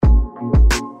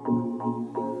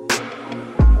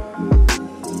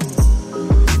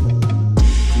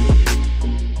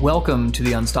Welcome to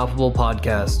the Unstoppable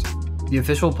Podcast, the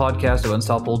official podcast of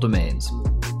Unstoppable Domains.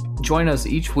 Join us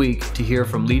each week to hear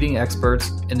from leading experts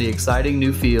in the exciting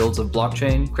new fields of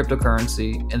blockchain,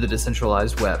 cryptocurrency, and the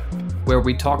decentralized web, where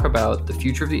we talk about the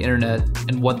future of the internet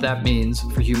and what that means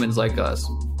for humans like us.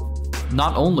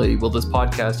 Not only will this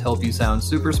podcast help you sound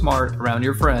super smart around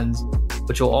your friends,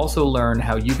 but you'll also learn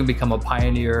how you can become a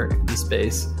pioneer in the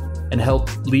space and help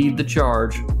lead the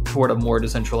charge toward a more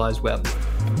decentralized web.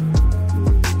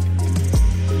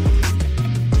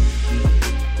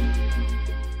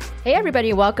 Hey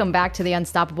everybody, welcome back to the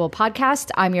Unstoppable Podcast.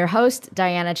 I'm your host,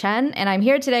 Diana Chen, and I'm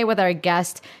here today with our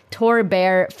guest, Tor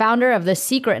Bair, founder of the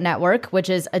Secret Network, which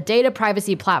is a data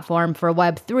privacy platform for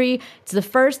Web3. It's the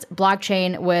first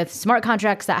blockchain with smart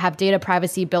contracts that have data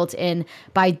privacy built in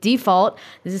by default.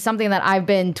 This is something that I've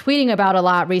been tweeting about a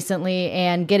lot recently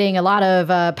and getting a lot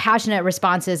of passionate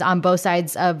responses on both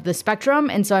sides of the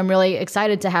spectrum. And so I'm really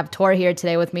excited to have Tor here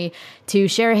today with me to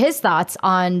share his thoughts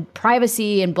on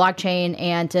privacy and blockchain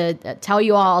and to tell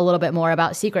you all a little bit more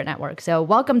about Secret Network. So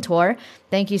welcome, Tor.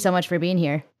 Thank you so much for being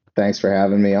here. Thanks for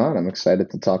having me on. I'm excited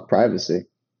to talk privacy.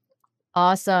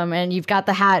 Awesome. And you've got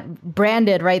the hat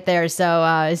branded right there.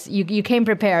 So you came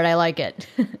prepared. I like it.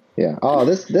 Yeah. Oh,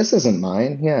 this isn't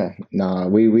mine. Yeah. Nah,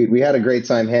 we had a great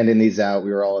time handing these out.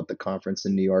 We were all at the conference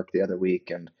in New York the other week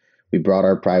and we brought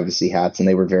our privacy hats and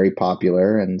they were very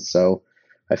popular. And so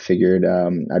I figured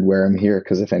I'd wear them here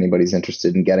because if anybody's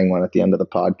interested in getting one at the end of the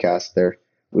podcast,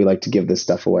 we like to give this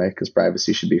stuff away because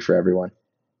privacy should be for everyone.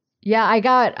 Yeah, I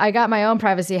got my own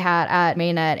privacy hat at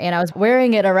Mainnet and I was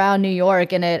wearing it around New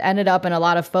York and it ended up in a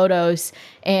lot of photos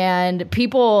and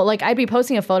people, like I'd be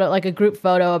posting a photo, like a group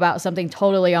photo about something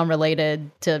totally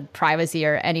unrelated to privacy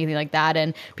or anything like that.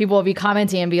 And people will be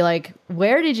commenting and be like,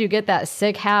 where did you get that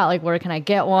sick hat? Like, where can I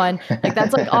get one? Like,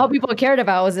 that's like all people cared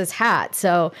about was this hat.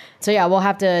 So yeah, we'll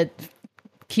have to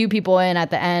cue people in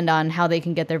at the end on how they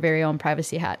can get their very own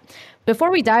privacy hat.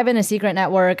 Before we dive into Secret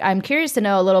Network, I'm curious to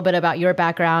know a little bit about your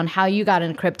background, how you got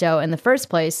into crypto in the first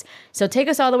place. So take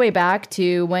us all the way back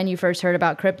to when you first heard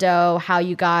about crypto, how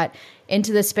you got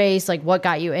into the space, like what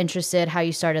got you interested, how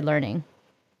you started learning.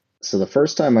 So the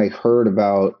first time I heard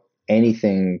about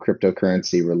anything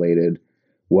cryptocurrency related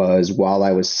was while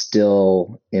I was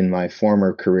still in my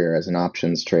former career as an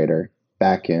options trader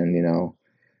back in,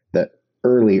 the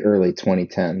early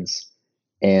 2010s.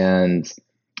 And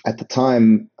at the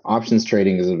time, options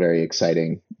trading is a very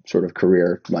exciting sort of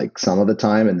career, like some of the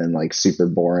time, and then like super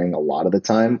boring a lot of the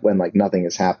time. When like nothing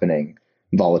is happening,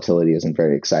 volatility isn't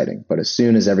very exciting. But as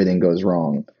soon as everything goes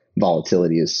wrong,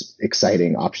 volatility is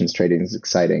exciting, options trading is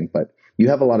exciting, but you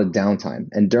have a lot of downtime.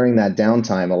 And during that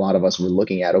downtime, a lot of us were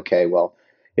looking at, okay, well,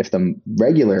 if the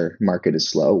regular market is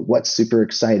slow, what's super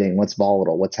exciting? What's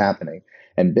volatile? What's happening?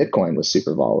 And Bitcoin was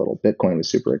super volatile. Bitcoin was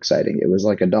super exciting. It was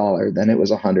like $1, then it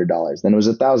was $100, then it was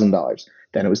 $1,000,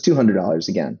 then it was $200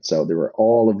 again. So there were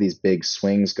all of these big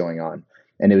swings going on.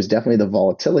 And it was definitely the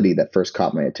volatility that first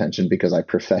caught my attention because I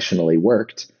professionally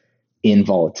worked in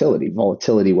volatility.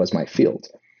 Volatility was my field.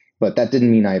 But that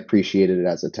didn't mean I appreciated it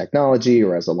as a technology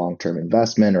or as a long-term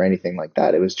investment or anything like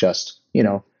that. It was just,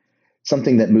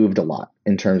 something that moved a lot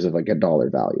in terms of like a dollar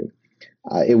value.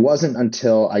 It wasn't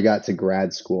until I got to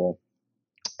grad school.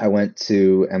 I went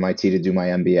to MIT to do my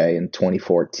MBA in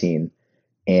 2014.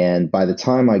 And by the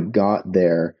time I got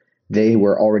there, they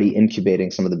were already incubating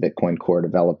some of the Bitcoin core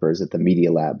developers at the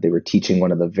Media Lab. They were teaching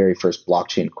one of the very first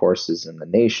blockchain courses in the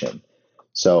nation.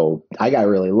 So I got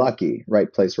really lucky,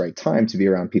 right place, right time to be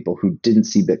around people who didn't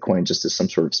see Bitcoin just as some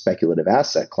sort of speculative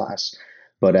asset class,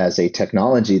 but as a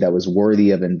technology that was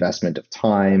worthy of investment of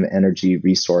time, energy,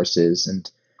 resources, and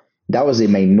that was a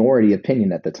minority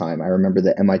opinion at the time. I remember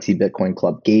the MIT Bitcoin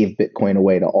Club gave Bitcoin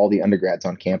away to all the undergrads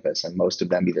on campus, and most of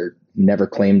them either never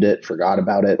claimed it, forgot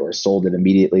about it, or sold it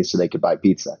immediately so they could buy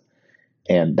pizza.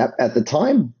 And that at the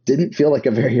time didn't feel like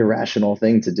a very irrational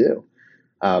thing to do.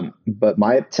 But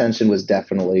my attention was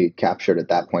definitely captured at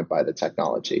that point by the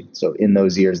technology. So in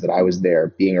those years that I was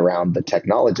there, being around the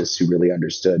technologists who really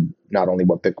understood not only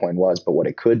what Bitcoin was, but what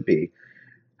it could be,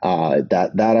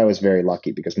 that I was very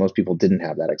lucky because most people didn't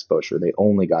have that exposure. They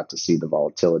only got to see the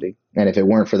volatility. And if it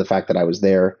weren't for the fact that I was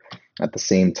there at the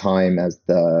same time as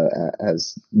Guy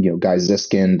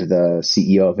Ziskind, the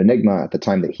CEO of Enigma, at the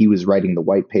time that he was writing the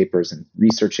white papers and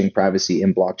researching privacy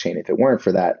in blockchain, if it weren't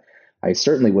for that, I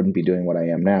certainly wouldn't be doing what I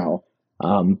am now.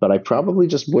 But I probably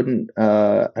just wouldn't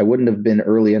have been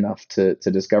early enough to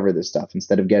discover this stuff.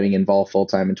 Instead of getting involved full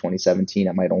time in 2017,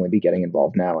 I might only be getting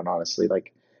involved now. And honestly,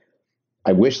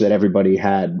 I wish that everybody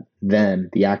had then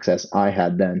the access I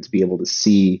had then to be able to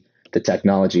see the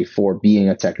technology for being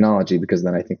a technology, because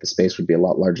then I think the space would be a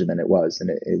lot larger than it was. And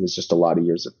it was just a lot of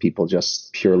years of people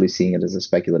just purely seeing it as a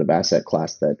speculative asset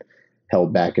class that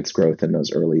held back its growth in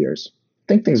those early years.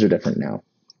 I think things are different now.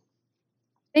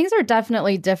 Things are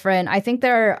definitely different. I think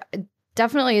there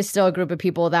definitely is still a group of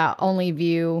people that only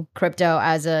view crypto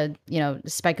as a,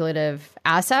 speculative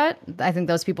asset. I think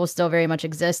those people still very much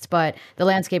exist, but the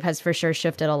landscape has for sure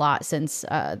shifted a lot since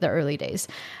the early days.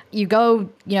 You go,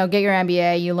 get your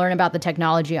MBA, you learn about the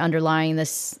technology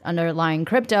underlying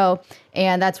crypto,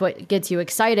 and that's what gets you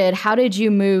excited. How did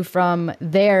you move from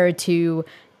there to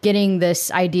getting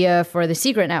this idea for the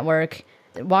secret network?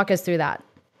 Walk us through that.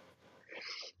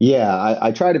 Yeah,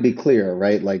 I try to be clear,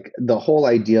 right? Like the whole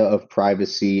idea of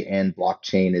privacy and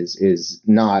blockchain is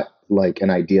not like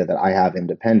an idea that I have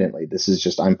independently. This is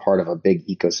just I'm part of a big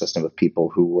ecosystem of people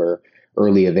who were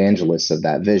early evangelists of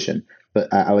that vision.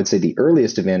 But I would say the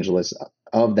earliest evangelist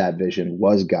of that vision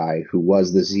was Guy, who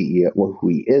was the CEO, well, who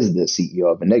he is the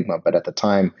CEO of Enigma. But at the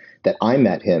time that I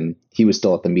met him, he was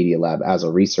still at the Media Lab as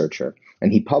a researcher,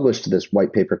 and he published this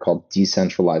white paper called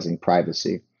Decentralizing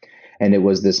Privacy. And it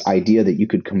was this idea that you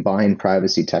could combine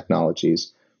privacy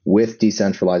technologies with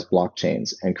decentralized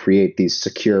blockchains and create these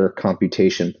secure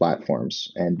computation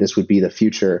platforms. And this would be the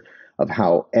future of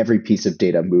how every piece of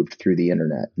data moved through the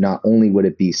internet. Not only would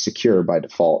it be secure by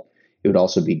default, it would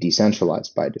also be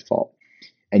decentralized by default.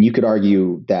 And you could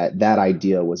argue that that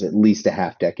idea was at least a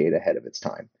half decade ahead of its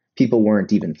time. People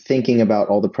weren't even thinking about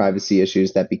all the privacy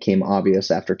issues that became obvious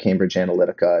after Cambridge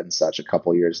Analytica and such a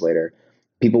couple years later.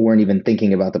 People weren't even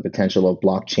thinking about the potential of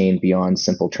blockchain beyond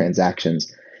simple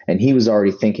transactions. And he was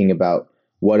already thinking about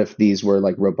what if these were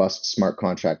like robust smart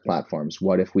contract platforms?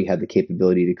 What if we had the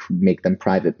capability to make them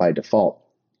private by default?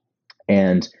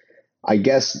 And I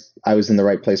guess I was in the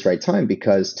right place, right time,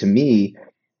 because to me,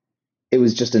 it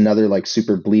was just another like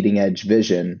super bleeding edge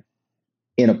vision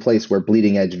in a place where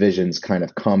bleeding edge visions kind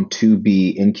of come to be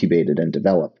incubated and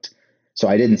developed. So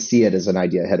I didn't see it as an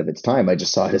idea ahead of its time. I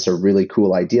just saw it as a really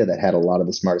cool idea that had a lot of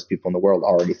the smartest people in the world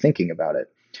already thinking about it.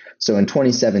 So in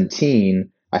 2017,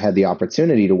 I had the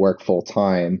opportunity to work full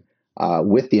time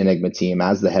with the Enigma team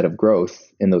as the head of growth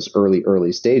in those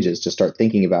early stages to start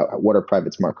thinking about what are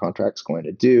private smart contracts going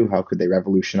to do? How could they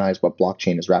revolutionize what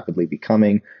blockchain is rapidly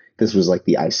becoming? This was like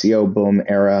the ICO boom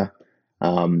era.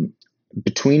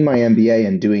 Between my MBA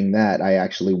and doing that, I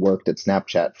actually worked at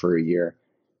Snapchat for a year.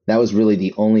 That was really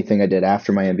the only thing I did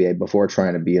after my MBA before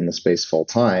trying to be in the space full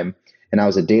time. And I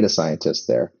was a data scientist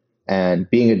there. And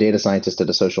being a data scientist at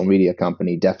a social media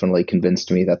company definitely convinced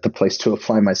me that the place to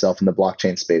apply myself in the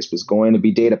blockchain space was going to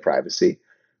be data privacy,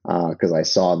 because I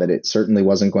saw that it certainly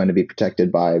wasn't going to be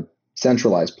protected by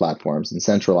centralized platforms and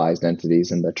centralized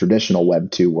entities in the traditional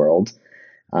Web 2 world.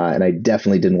 And I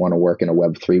definitely didn't want to work in a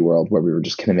Web 3 world where we were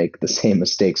just going to make the same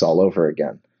mistakes all over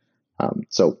again.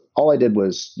 So all I did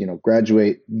was,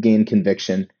 graduate, gain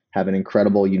conviction, have an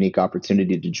incredible, unique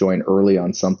opportunity to join early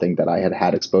on something that I had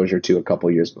had exposure to a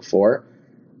couple years before.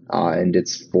 And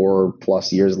it's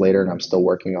 4+ years later, and I'm still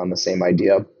working on the same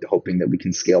idea, hoping that we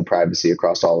can scale privacy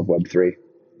across all of Web3.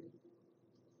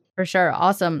 For sure.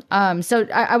 Awesome. So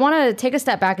I want to take a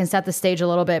step back and set the stage a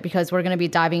little bit, because we're going to be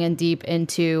diving in deep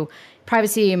into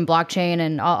privacy and blockchain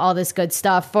and all this good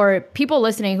stuff. For people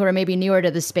listening who are maybe newer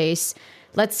to the space,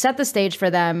 let's set the stage for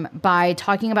them by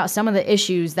talking about some of the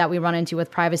issues that we run into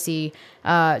with privacy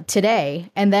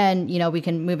today. And then, we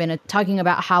can move into talking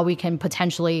about how we can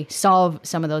potentially solve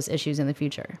some of those issues in the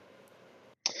future.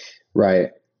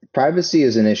 Right. Privacy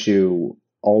is an issue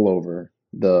all over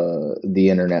the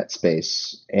internet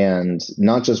space, and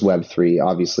not just Web3,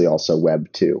 obviously also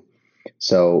Web2.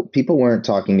 So people weren't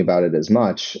talking about it as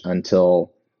much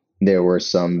until there were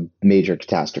some major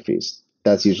catastrophes.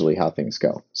 That's usually how things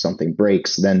go. Something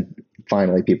breaks, then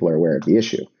finally people are aware of the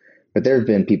issue. But there have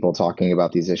been people talking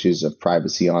about these issues of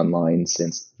privacy online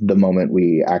since the moment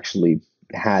we actually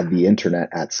had the internet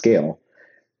at scale.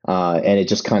 And it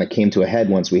just kind of came to a head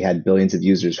once we had billions of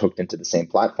users hooked into the same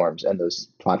platforms, and those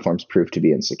platforms proved to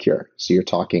be insecure. So you're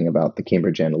talking about the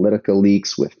Cambridge Analytica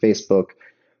leaks with Facebook,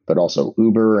 but also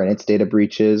Uber and its data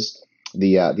breaches,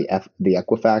 the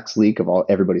Equifax leak of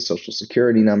everybody's social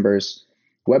security numbers.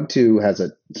 Web2 has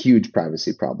a huge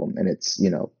privacy problem, and its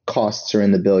costs are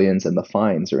in the billions and the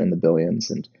fines are in the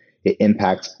billions, and it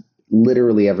impacts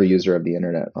literally every user of the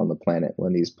internet on the planet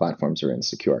when these platforms are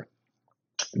insecure.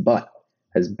 But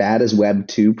as bad as Web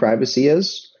 2 privacy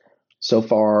is, so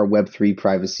far Web 3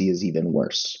 privacy is even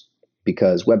worse.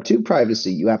 Because Web 2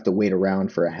 privacy, you have to wait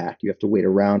around for a hack. You have to wait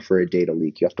around for a data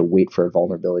leak. You have to wait for a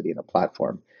vulnerability in a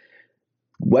platform.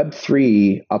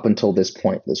 Web3, up until this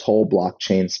point, this whole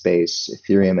blockchain space,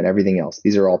 Ethereum and everything else,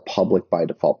 these are all public by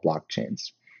default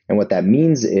blockchains. And what that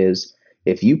means is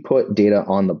if you put data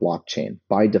on the blockchain,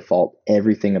 by default,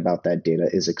 everything about that data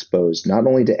is exposed not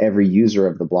only to every user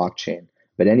of the blockchain,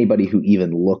 but anybody who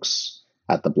even looks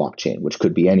at the blockchain, which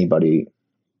could be anybody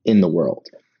in the world.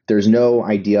 There's no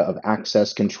idea of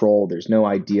access control. There's no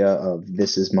idea of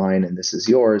this is mine and this is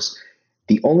yours.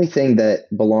 The only thing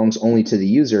that belongs only to the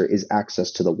user is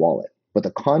access to the wallet. But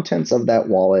the contents of that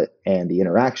wallet and the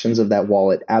interactions of that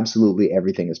wallet, absolutely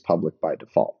everything is public by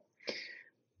default.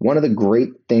 One of the great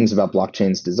things about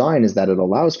blockchain's design is that it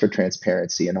allows for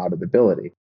transparency and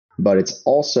auditability, but it's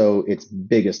also its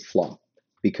biggest flaw.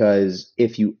 Because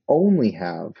if you only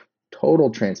have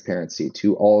total transparency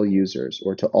to all users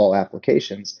or to all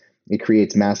applications, it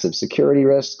creates massive security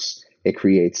risks, it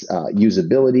creates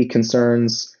usability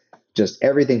concerns, just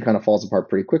everything kind of falls apart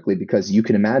pretty quickly because you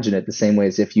can imagine it the same way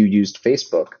as if you used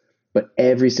Facebook, but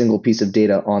every single piece of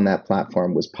data on that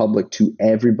platform was public to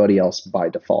everybody else by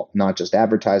default, not just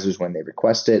advertisers when they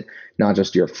request it, not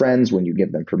just your friends when you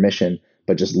give them permission,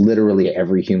 but just literally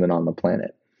every human on the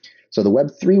planet. So the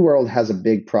Web3 world has a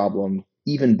big problem,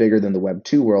 even bigger than the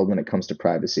Web2 world when it comes to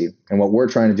privacy. And what we're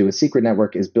trying to do with Secret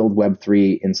Network is build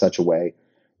Web3 in such a way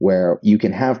where you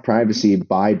can have privacy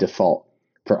by default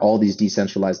for all these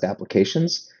decentralized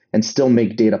applications and still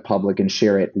make data public and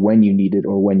share it when you need it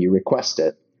or when you request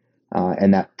it.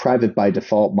 And that private by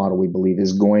default model, we believe,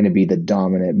 is going to be the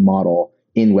dominant model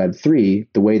in Web3,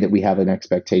 the way that we have an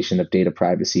expectation of data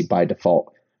privacy by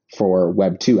default for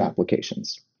Web2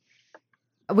 applications.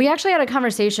 We actually had a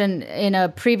conversation in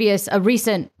a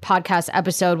recent podcast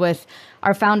episode with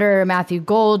our founder, Matthew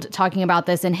Gold, talking about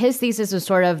this. And his thesis was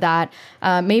sort of that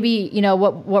maybe,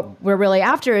 what we're really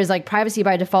after is like privacy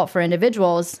by default for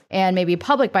individuals and maybe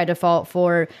public by default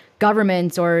for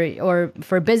governments or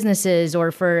for businesses or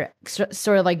for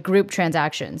sort of like group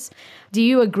transactions. Do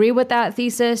you agree with that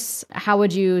thesis? How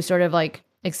would you sort of like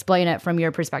explain it from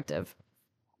your perspective?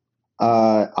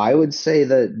 I would say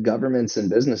that governments and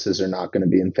businesses are not going to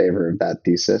be in favor of that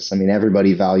thesis. I mean,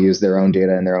 everybody values their own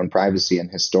data and their own privacy, and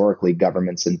historically,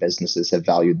 governments and businesses have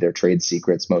valued their trade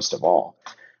secrets most of all.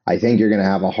 I think you're going to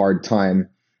have a hard time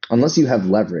unless you have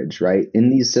leverage, right? In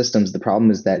these systems, the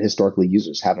problem is that historically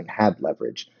users haven't had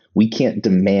leverage. We can't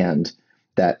demand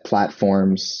that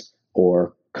platforms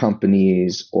or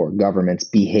companies or governments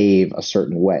behave a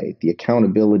certain way. The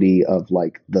accountability of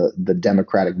like the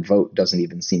democratic vote doesn't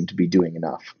even seem to be doing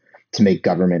enough to make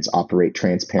governments operate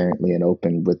transparently and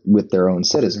open with their own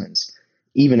citizens,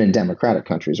 even in democratic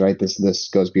countries, right? This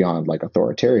goes beyond like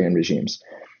authoritarian regimes.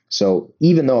 So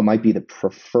even though it might be the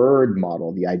preferred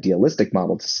model, the idealistic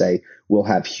model to say we'll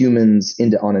have humans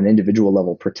on an individual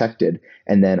level protected,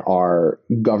 and then our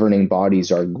governing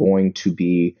bodies are going to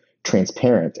be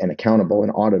transparent and accountable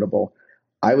and auditable,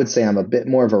 I would say I'm a bit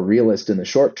more of a realist in the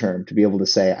short term to be able to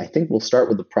say, I think we'll start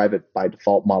with the private by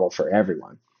default model for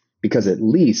everyone, because at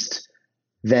least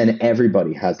then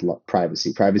everybody has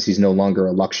privacy. Privacy is no longer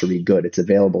a luxury good. It's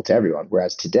available to everyone.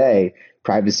 Whereas today,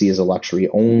 privacy is a luxury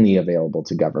only available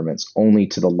to governments, only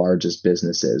to the largest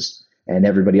businesses, and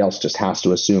everybody else just has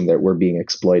to assume that we're being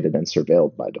exploited and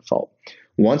surveilled by default.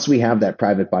 Once we have that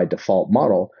private by default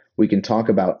model, we can talk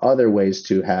about other ways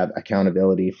to have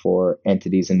accountability for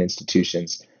entities and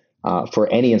institutions.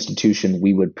 For any institution,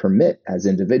 we would permit as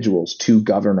individuals to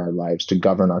govern our lives, to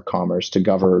govern our commerce, to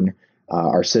govern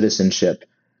our citizenship.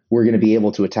 We're going to be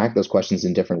able to attack those questions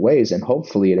in different ways. And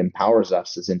hopefully it empowers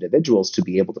us as individuals to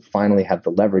be able to finally have the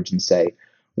leverage and say,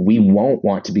 we won't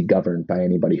want to be governed by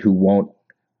anybody who won't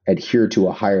adhere to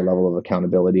a higher level of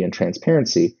accountability and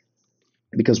transparency,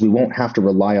 because we won't have to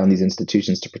rely on these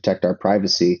institutions to protect our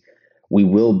privacy. We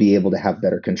will be able to have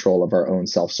better control of our own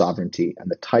self-sovereignty. And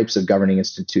the types of governing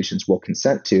institutions we'll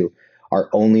consent to are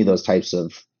only those types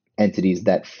of entities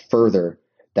that further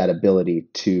that ability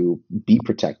to be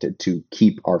protected, to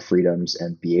keep our freedoms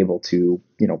and be able to,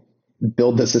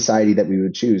 build the society that we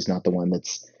would choose, not the one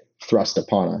that's thrust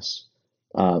upon us.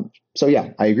 So yeah,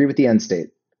 I agree with the end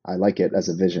state. I like it as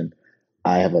a vision.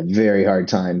 I have a very hard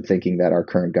time thinking that our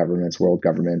current governments, world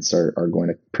governments, are going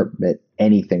to permit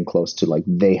anything close to like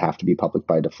they have to be public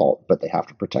by default, but they have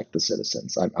to protect the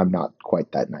citizens. I'm not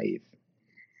quite that naive.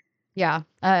 Yeah,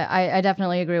 I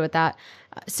definitely agree with that.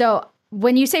 So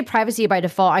when you say privacy by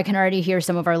default, I can already hear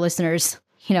some of our listeners,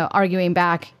 arguing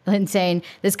back and saying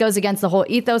this goes against the whole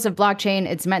ethos of blockchain.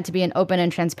 It's meant to be an open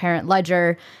and transparent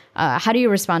ledger. How do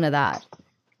you respond to that?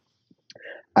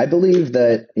 I believe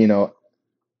that,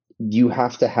 you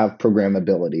have to have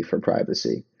programmability for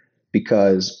privacy.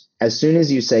 because as soon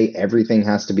as you say everything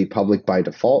has to be public by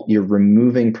default, you're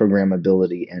removing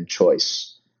programmability and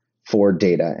choice for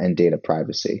data and data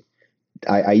privacy.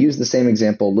 I use the same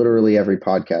example literally every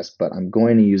podcast, but I'm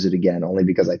going to use it again only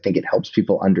because I think it helps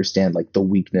people understand like the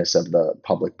weakness of the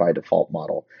public by default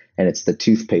model. And it's the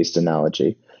toothpaste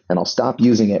analogy. And I'll stop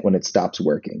using it when it stops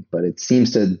working, but it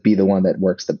seems to be the one that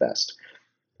works the best.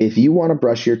 If you want to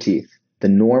brush your teeth, the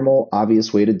normal,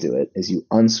 obvious way to do it is you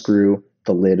unscrew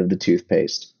the lid of the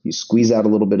toothpaste. You squeeze out a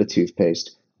little bit of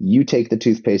toothpaste. You take the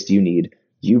toothpaste you need.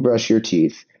 You brush your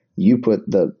teeth. You put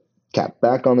the cap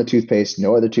back on the toothpaste.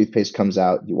 No other toothpaste comes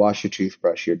out. You wash your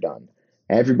toothbrush. You're done.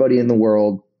 Everybody in the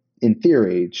world, in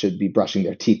theory, should be brushing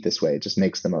their teeth this way. It just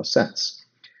makes the most sense.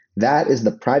 That is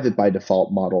the private by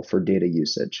default model for data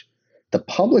usage. The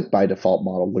public by default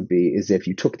model would be is if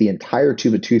you took the entire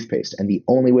tube of toothpaste, and the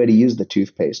only way to use the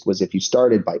toothpaste was if you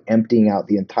started by emptying out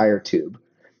the entire tube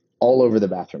all over the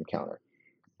bathroom counter.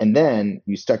 And then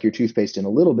you stuck your toothpaste in a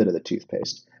little bit of the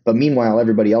toothpaste. But meanwhile,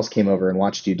 everybody else came over and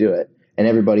watched you do it. And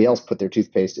everybody else put their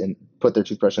toothpaste in, put their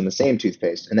toothbrush in the same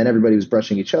toothpaste. And then everybody was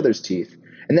brushing each other's teeth.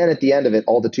 And then at the end of it,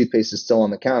 all the toothpaste is still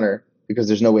on the counter because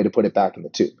there's no way to put it back in the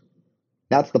tube.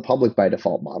 That's the public by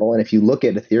default model. And if you look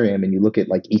at Ethereum and you look at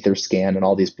like Etherscan and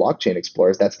all these blockchain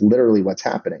explorers, that's literally what's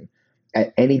happening.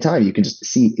 At any time, you can just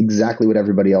see exactly what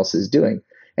everybody else is doing.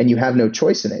 And you have no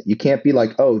choice in it. You can't be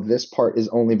like, oh, this part is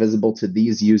only visible to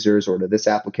these users or to this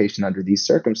application under these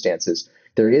circumstances.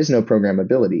 There is no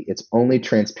programmability. It's only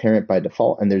transparent by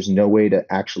default. And there's no way to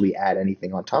actually add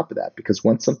anything on top of that, because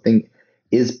once something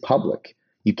is public,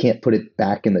 you can't put it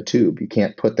back in the tube. You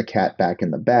can't put the cat back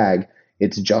in the bag.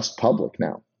 It's just public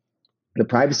now. The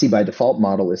privacy by default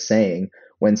model is saying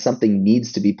when something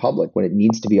needs to be public, when it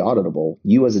needs to be auditable,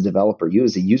 you as a developer, you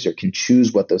as a user can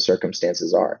choose what those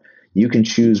circumstances are. You can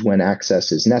choose when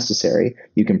access is necessary.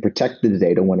 You can protect the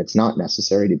data when it's not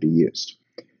necessary to be used.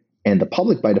 And the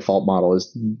public by default model is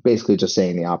basically just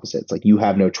saying the opposite. It's like you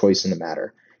have no choice in the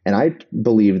matter. And I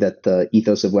believe that the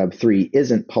ethos of Web3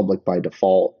 isn't public by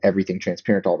default, everything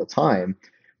transparent all the time.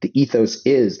 The ethos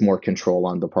is more control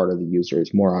on the part of the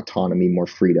users, more autonomy, more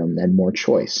freedom, and more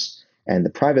choice. And the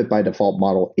private by default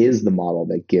model is the model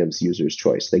that gives users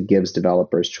choice, that gives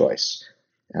developers choice.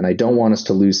 And I don't want us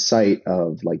to lose sight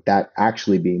of like that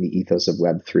actually being the ethos of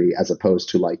Web3, as opposed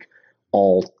to like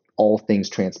all things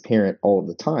transparent all of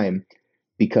the time,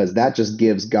 because that just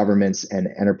gives governments and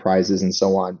enterprises and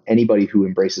so on, anybody who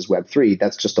embraces Web3,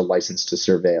 that's just a license to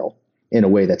surveil in a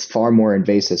way that's far more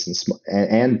invasive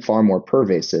and far more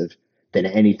pervasive than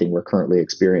anything we're currently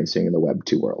experiencing in the Web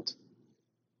 2 world.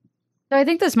 So I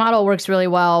think this model works really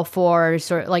well for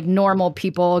sort of like normal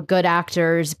people, good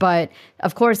actors, but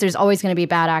of course there's always going to be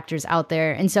bad actors out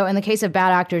there. And so in the case of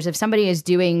bad actors, if somebody is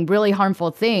doing really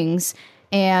harmful things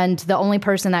and the only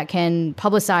person that can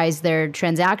publicize their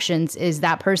transactions is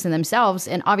that person themselves,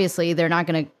 and obviously they're not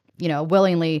going to,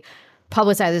 willingly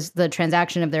publicize the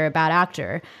transaction if they're a bad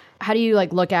actor. How do you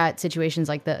look at situations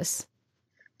like this?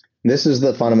 This is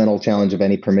the fundamental challenge of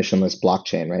any permissionless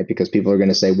blockchain, right? Because people are going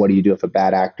to say, what do you do if a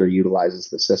bad actor utilizes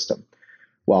the system?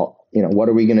 Well, what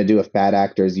are we going to do if bad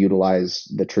actors utilize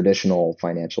the traditional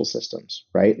financial systems,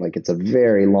 right? Like it's a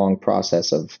very long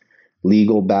process of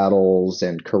legal battles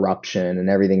and corruption and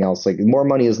everything else. Like more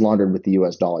money is laundered with the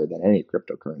US dollar than any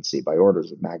cryptocurrency by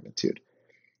orders of magnitude.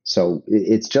 So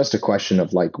it's just a question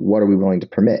of what are we willing to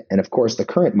permit? And of course, the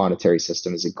current monetary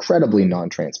system is incredibly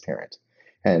non-transparent.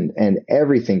 And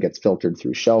everything gets filtered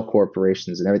through shell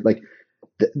corporations and everything.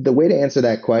 The way to answer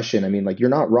that question, you're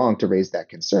not wrong to raise that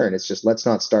concern. It's just let's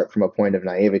not start from a point of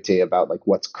naivety about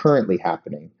what's currently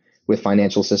happening with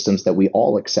financial systems that we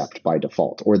all accept by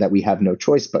default or that we have no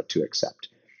choice but to accept.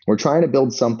 We're trying to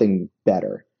build something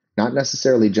better, not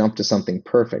necessarily jump to something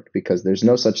perfect, because there's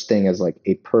no such thing as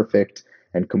a perfect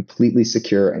and completely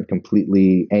secure and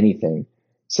completely anything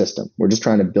system. We're just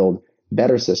trying to build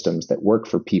better systems that work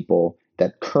for people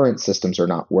that current systems are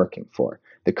not working for.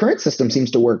 The current system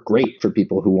seems to work great for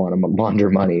people who want to launder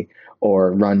money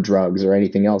or run drugs or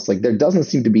anything else. There doesn't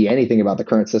seem to be anything about the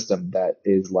current system that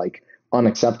is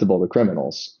unacceptable to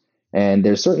criminals. And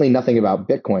there's certainly nothing about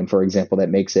Bitcoin, for example, that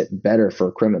makes it better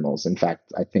for criminals. In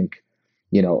fact, I think,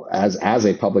 as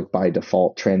a public by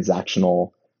default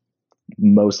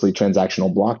mostly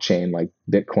transactional blockchain,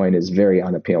 Bitcoin is very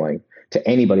unappealing to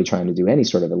anybody trying to do any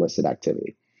sort of illicit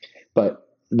activity. But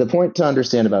the point to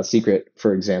understand about Secret,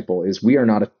 for example, is we are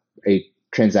not a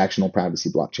transactional privacy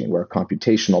blockchain. We're a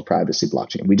computational privacy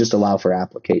blockchain. We just allow for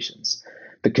applications.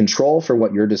 The control for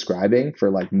what you're describing,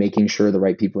 for making sure the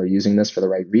right people are using this for the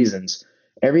right reasons,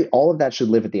 all of that should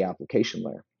live at the application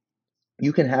layer.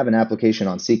 you can have an application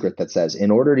on Secret that says, in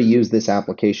order to use this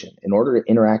application, in order to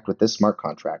interact with this smart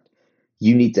contract,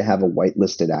 you need to have a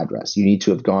whitelisted address. You need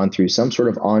to have gone through some sort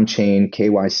of on-chain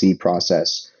KYC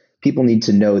process. People need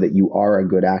to know that you are a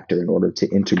good actor in order to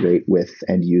integrate with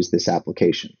and use this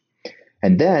application.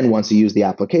 And then once you use the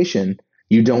application,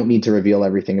 you don't need to reveal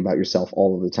everything about yourself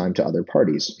all of the time to other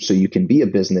parties. So you can be a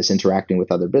business interacting with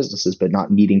other businesses, but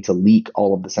not needing to leak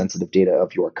all of the sensitive data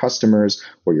of your customers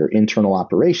or your internal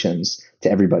operations to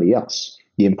everybody else.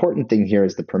 The important thing here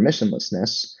is the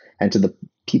permissionlessness, and to the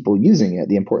people using it,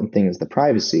 the important thing is the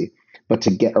privacy. But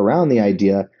to get around the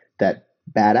idea that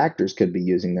bad actors could be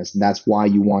using this, that's why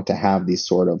you want to have these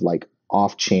sort of like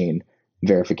off-chain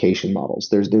verification models.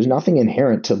 There's nothing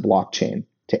inherent to blockchain,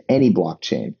 to any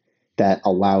blockchain, that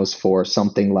allows for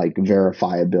something like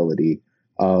verifiability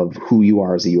of who you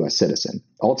are as a US citizen.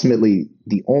 Ultimately,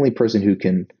 the only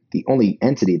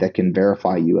entity that can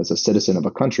verify you as a citizen of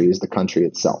a country is the country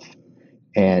itself,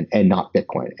 and not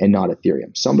Bitcoin and not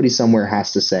Ethereum. Somebody somewhere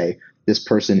has to say, this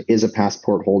person is a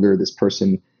passport holder, this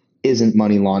person isn't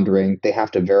money laundering. They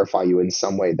have to verify you in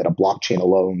some way that a blockchain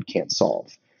alone can't solve.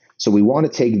 So we want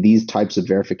to take these types of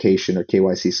verification or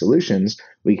KYC solutions,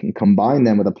 we can combine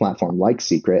them with a platform like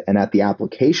Secret, and at the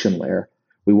application layer,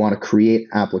 we want to create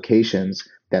applications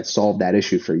that solve that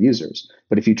issue for users.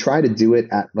 But if you try to do it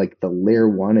at like the layer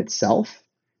one itself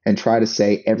and try to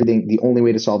say everything, the only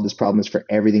way to solve this problem is for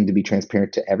everything to be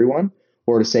transparent to everyone,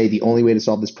 or to say the only way to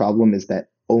solve this problem is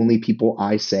that only people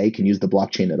I say can use the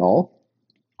blockchain at all.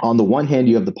 On the one hand,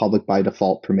 you have the public by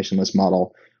default permissionless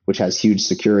model, which has huge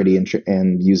security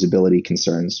and usability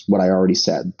concerns. What I already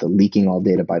said, the leaking all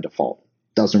data by default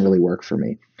doesn't really work for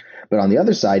me. But on the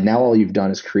other side, now all you've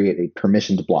done is create a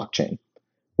permissioned blockchain,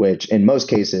 which in most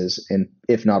cases, and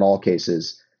if not all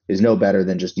cases, is no better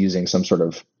than just using some sort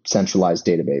of centralized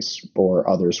database or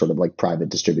other sort of like private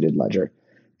distributed ledger.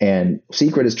 And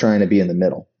Secret is trying to be in the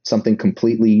middle, something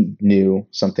completely new,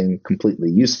 something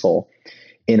completely useful,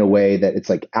 in a way that it's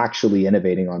like actually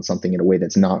innovating on something in a way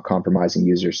that's not compromising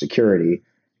user security.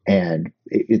 And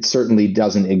it certainly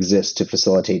doesn't exist to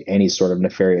facilitate any sort of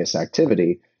nefarious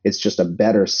activity. It's just a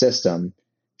better system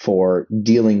for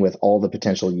dealing with all the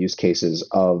potential use cases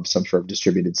of some sort of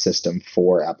distributed system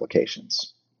for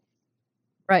applications.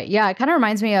 Right. Yeah. It kind of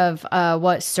reminds me of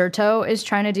what Certo is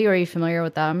trying to do. Are you familiar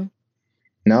with them?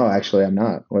 No, actually, I'm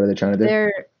not. What are they trying to do?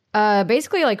 They're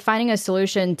basically like finding a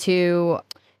solution to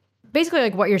basically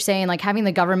like what you're saying, like having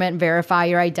the government verify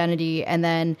your identity. And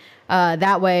then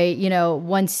that way, you know,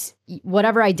 once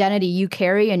whatever identity you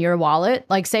carry in your wallet,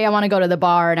 like say I want to go to the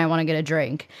bar and I want to get a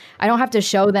drink, I don't have to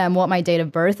show them what my date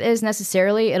of birth is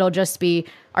necessarily. It'll just be,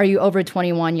 are you over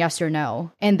 21? Yes or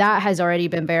no? And that has already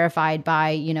been verified by,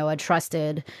 you know, a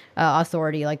trusted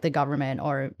authority like the government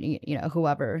or, you know,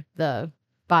 whoever the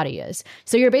body is.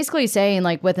 So you're basically saying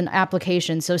like with an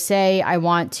application, so say I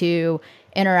want to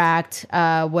interact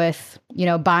with, you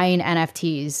know, buying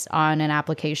NFTs on an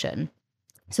application.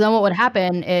 So then what would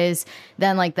happen is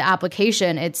then like the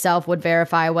application itself would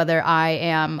verify whether I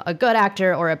am a good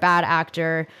actor or a bad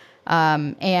actor.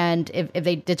 And if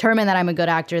they determine that I'm a good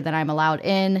actor, then I'm allowed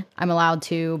in. I'm allowed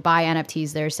to buy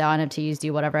NFTs there, sell NFTs,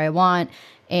 do whatever I want.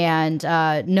 And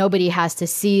nobody has to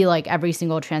see like every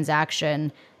single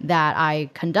transaction that I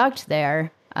conduct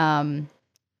there.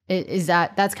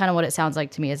 That's kind of what it sounds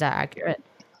like to me. Is that accurate?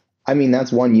 I mean,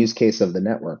 that's one use case of the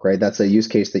network, right? That's a use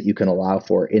case that you can allow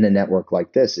for in a network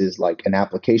like this, is like an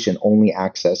application only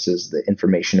accesses the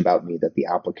information about me that the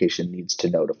application needs to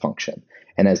know to function.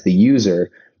 And as the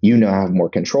user, you now have more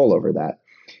control over that.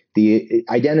 The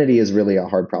identity is really a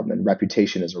hard problem, and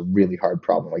reputation is a really hard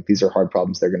problem. Like these are hard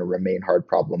problems. They're going to remain hard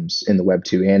problems in the Web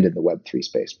 2 and in the Web 3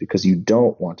 space, because you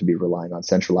don't want to be relying on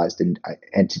centralized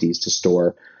entities to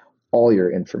store all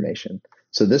your information.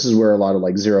 So this is where a lot of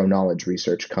like zero knowledge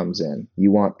research comes in.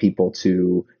 You want people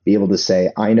to be able to say,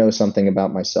 I know something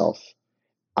about myself.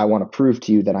 I want to prove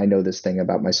to you that I know this thing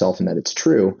about myself and that it's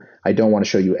true. I don't want to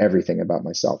show you everything about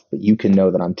myself, but you can know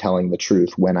that I'm telling the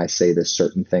truth when I say this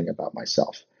certain thing about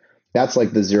myself. That's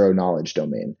like the zero knowledge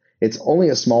domain. It's only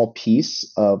a small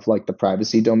piece of like the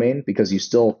privacy domain, because you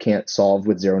still can't solve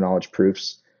with zero knowledge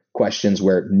proofs questions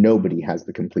where nobody has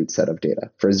the complete set of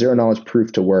data. For a zero knowledge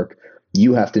proof to work,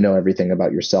 you have to know everything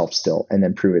about yourself still and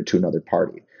then prove it to another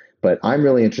party. But I'm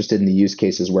really interested in the use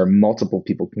cases where multiple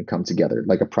people can come together,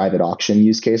 like a private auction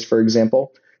use case, for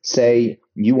example. Say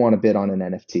you want to bid on an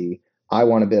NFT, I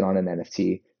want to bid on an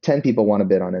NFT, 10 people want to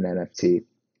bid on an NFT.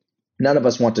 None of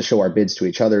us want to show our bids to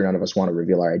each other. None of us want to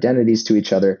reveal our identities to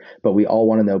each other, but we all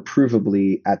want to know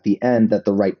provably at the end that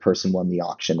the right person won the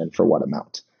auction and for what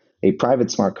amount. A private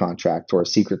smart contract or a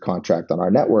secret contract on our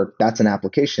network, that's an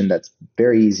application that's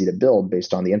very easy to build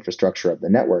based on the infrastructure of the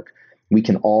network. We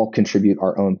can all contribute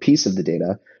our own piece of the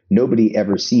data. Nobody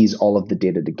ever sees all of the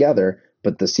data together,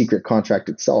 but the secret contract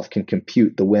itself can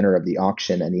compute the winner of the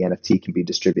auction and the NFT can be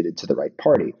distributed to the right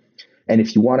party. And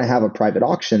if you want to have a private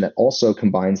auction that also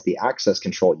combines the access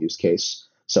control use case,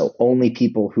 so only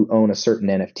people who own a certain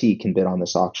NFT can bid on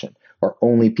this auction, or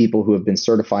only people who have been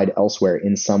certified elsewhere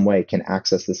in some way can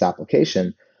access this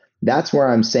application, that's where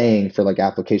I'm saying for like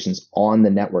applications on the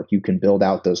network, you can build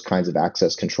out those kinds of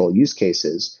access control use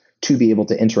cases to be able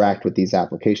to interact with these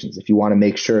applications if you want to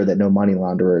make sure that no money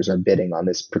launderers are bidding on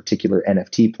this particular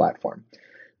NFT platform.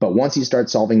 But once you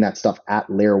start solving that stuff at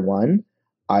layer one,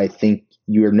 I think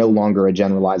you're no longer a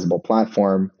generalizable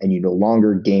platform and you no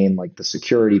longer gain like the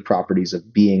security properties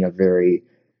of being a very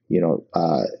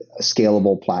a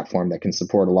scalable platform that can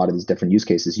support a lot of these different use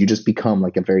cases. You just become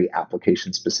like a very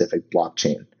application specific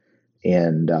blockchain.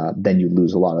 And then you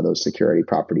lose a lot of those security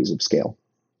properties of scale.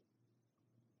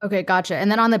 Okay, gotcha. And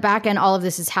then on the back end, all of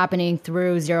this is happening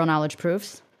through zero knowledge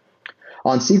proofs?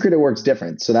 On secret, it works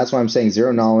different. So that's why I'm saying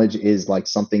zero knowledge is like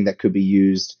something that could be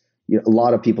used. A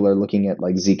lot of people are looking at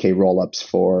like ZK rollups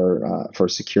for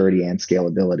security and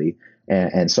scalability.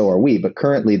 And so are we. But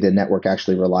currently, the network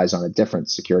actually relies on a different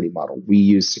security model. We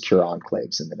use secure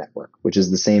enclaves in the network, which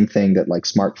is the same thing that like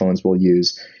smartphones will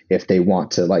use if they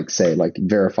want to like say like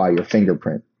verify your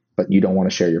fingerprint, but you don't want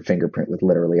to share your fingerprint with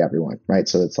literally everyone, right?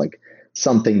 So it's like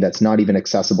something that's not even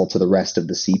accessible to the rest of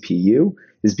the CPU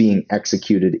is being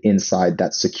executed inside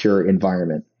that secure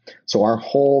environment. So our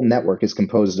whole network is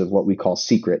composed of what we call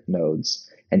secret nodes.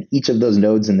 And each of those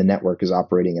nodes in the network is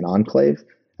operating an enclave.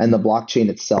 And the blockchain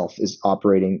itself is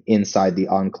operating inside the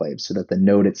enclave so that the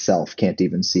node itself can't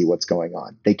even see what's going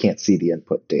on. They can't see the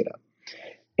input data.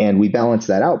 And we balance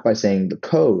that out by saying the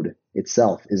code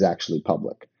itself is actually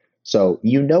public. So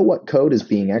you know what code is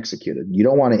being executed. You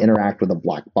don't want to interact with a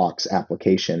black box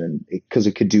application and because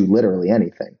it could do literally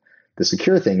anything. The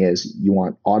secure thing is you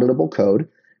want auditable code,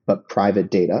 but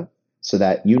private data so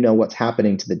that you know what's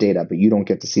happening to the data, but you don't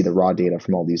get to see the raw data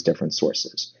from all these different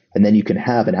sources. And then you can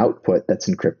have an output that's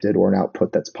encrypted or an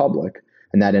output that's public,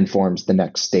 and that informs the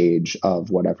next stage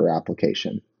of whatever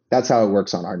application. That's how it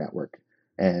works on our network.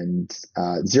 And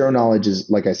zero knowledge is,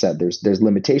 like I said, there's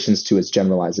limitations to its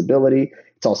generalizability.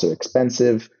 It's also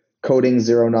expensive. Coding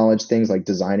zero knowledge things like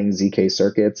designing ZK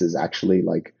circuits is actually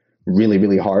like really,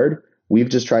 really hard. We've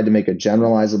just tried to make a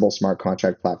generalizable smart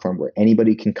contract platform where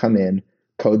anybody can come in,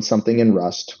 code something in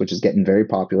Rust, which is getting very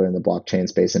popular in the blockchain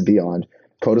space and beyond,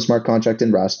 code a smart contract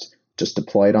in Rust, just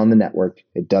deploy it on the network.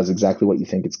 It does exactly what you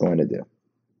think it's going to do.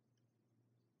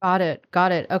 Got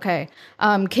it. Okay.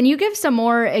 Can you give some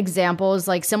more examples,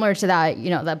 like similar to that,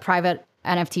 the private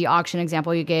NFT auction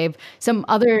example you gave, some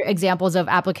other examples of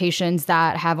applications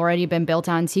that have already been built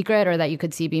on secret or that you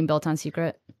could see being built on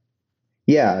secret?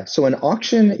 Yeah. So an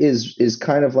auction is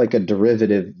kind of like a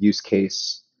derivative use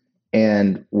case.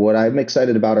 And what I'm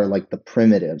excited about are like the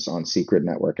primitives on secret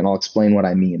network. And I'll explain what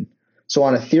I mean. So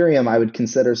on Ethereum, I would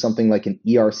consider something like an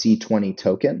ERC20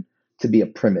 token to be a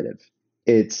primitive.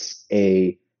 It's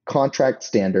a contract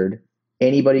standard.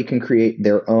 Anybody can create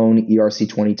their own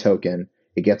ERC20 token.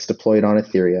 It gets deployed on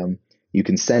Ethereum. You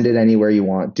can send it anywhere you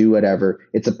want, do whatever.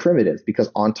 It's a primitive because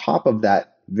on top of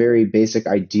that very basic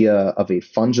idea of a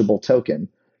fungible token,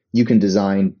 you can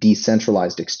design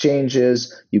decentralized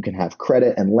exchanges. You can have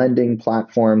credit and lending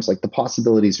platforms. Like the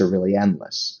possibilities are really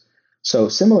endless. So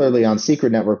similarly on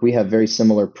Secret Network, we have very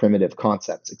similar primitive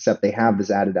concepts, except they have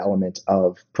this added element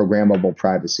of programmable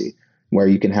privacy, where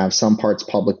you can have some parts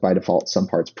public by default, some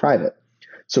parts private.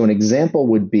 So an example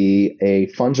would be a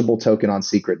fungible token on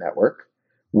Secret Network,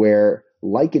 where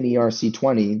like an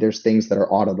ERC20, there's things that are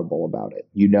auditable about it.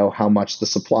 You know how much the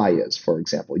supply is, for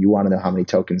example. You want to know how many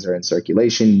tokens are in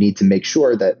circulation. You need to make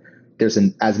sure that there's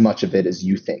as much of it as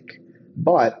you think.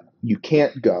 But you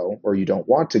can't go, or you don't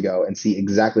want to go, and see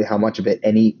exactly how much of it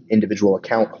any individual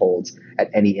account holds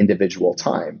at any individual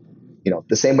time.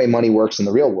 The same way money works in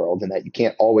the real world, and that you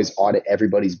can't always audit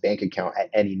everybody's bank account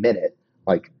at any minute.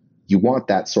 Like you want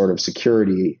that sort of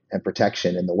security and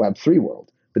protection in the Web3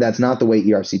 world. But that's not the way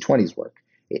ERC20s work.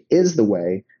 It is the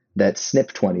way that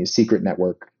SNP20s, secret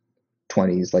network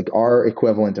 20s, like our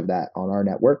equivalent of that on our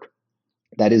network,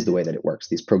 that is the way that it works.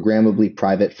 These programmably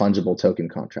private fungible token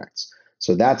contracts.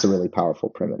 So that's a really powerful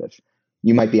primitive.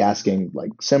 You might be asking,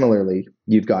 like, similarly,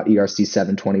 you've got ERC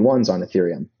 721s on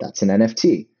Ethereum. That's an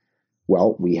NFT.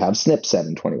 Well, we have SNP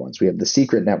 721s. We have the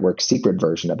secret network, secret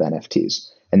version of NFTs.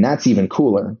 And that's even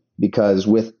cooler because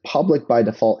with public by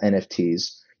default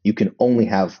NFTs, you can only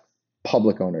have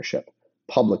public ownership,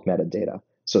 public metadata.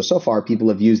 So far people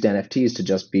have used NFTs to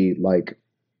just be like,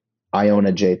 I own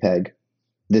a JPEG.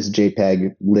 This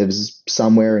JPEG lives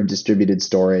somewhere in distributed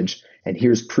storage, and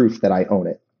here's proof that I own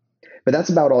it. But that's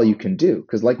about all you can do.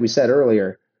 Because like we said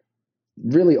earlier,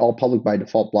 really all public by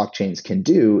default blockchains can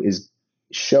do is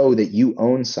show that you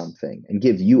own something and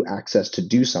give you access to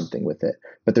do something with it.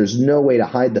 But there's no way to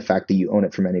hide the fact that you own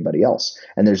it from anybody else.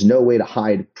 And there's no way to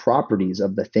hide properties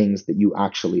of the things that you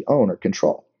actually own or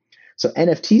control. So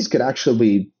NFTs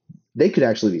they could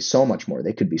actually be so much more.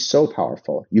 They could be so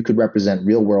powerful. You could represent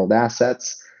real world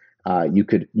assets. You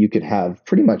could have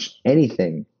pretty much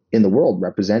anything in the world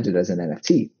represented as an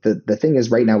NFT. The thing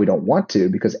is, right now we don't want to,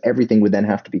 because everything would then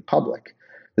have to be public.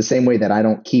 The same way that I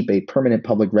don't keep a permanent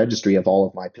public registry of all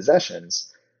of my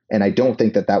possessions, and I don't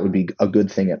think that that would be a good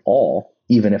thing at all,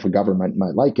 even if a government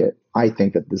might like it. I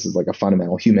think that this is like a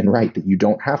fundamental human right, that you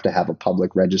don't have to have a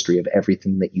public registry of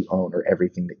everything that you own or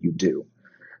everything that you do.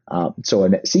 So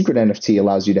a secret NFT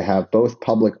allows you to have both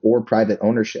public or private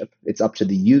ownership. It's up to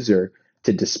the user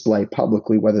to display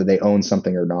publicly whether they own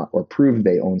something or not, or prove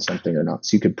they own something or not.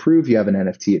 So you could prove you have an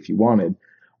NFT if you wanted,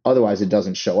 otherwise it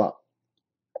doesn't show up.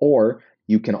 Or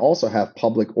you can also have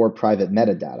public or private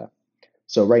metadata.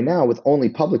 So right now, with only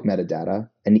public metadata,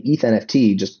 an ETH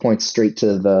NFT just points straight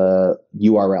to the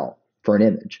URL for an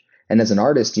image. And as an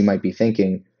artist, you might be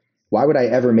thinking, why would I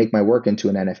ever make my work into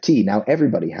an NFT? Now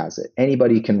everybody has it.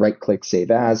 Anybody can right-click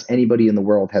Save As. Anybody in the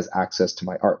world has access to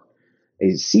my art.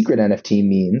 A secret NFT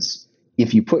means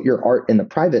if you put your art in the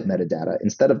private metadata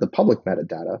instead of the public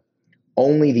metadata,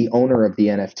 only the owner of the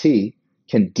NFT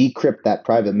can decrypt that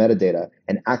private metadata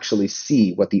and actually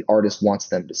see what the artist wants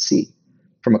them to see.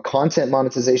 From a content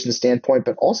monetization standpoint,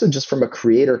 but also just from a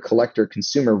creator, collector,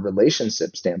 consumer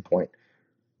relationship standpoint,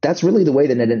 that's really the way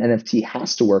that an NFT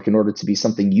has to work in order to be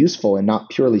something useful and not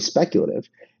purely speculative.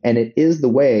 And it is the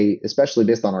way, especially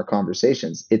based on our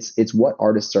conversations, it's what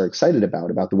artists are excited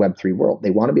about the Web3 world.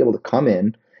 They want to be able to come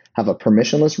in, have a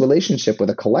permissionless relationship with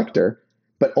a collector,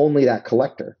 but only that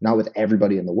collector, not with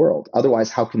everybody in the world.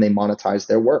 Otherwise, how can they monetize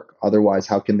their work? Otherwise,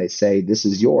 how can they say this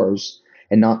is yours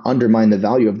and not undermine the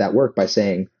value of that work by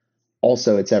saying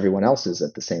also it's everyone else's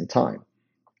at the same time?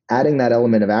 Adding that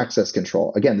element of access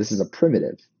control, again, this is a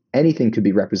primitive. Anything could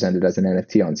be represented as an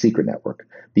NFT on Secret Network.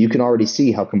 But you can already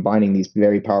see how combining these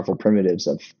very powerful primitives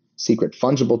of secret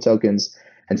fungible tokens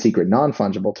and secret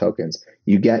non-fungible tokens,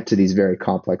 you get to these very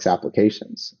complex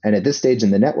applications. And at this stage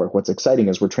in the network, what's exciting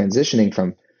is we're transitioning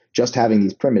from just having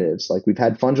these primitives. Like we've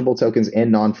had fungible tokens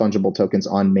and non-fungible tokens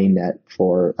on mainnet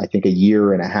for, I think, a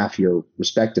year and a half year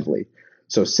respectively.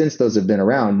 So since those have been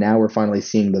around, now we're finally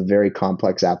seeing the very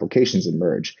complex applications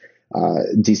emerge.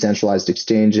 Decentralized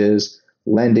exchanges,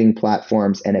 lending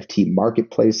platforms, NFT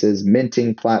marketplaces,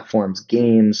 minting platforms,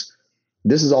 games.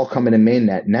 This is all coming in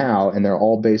mainnet now, and they're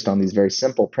all based on these very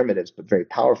simple primitives, but very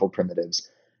powerful primitives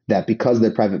that, because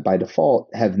they're private by default,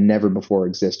 have never before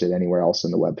existed anywhere else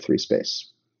in the Web3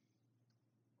 space.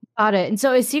 Got it. And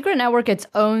so is Secret Network its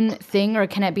own thing, or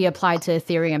can it be applied to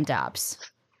Ethereum dApps?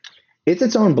 It's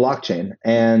its own blockchain,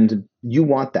 and you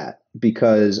want that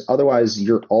because otherwise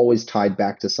you're always tied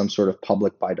back to some sort of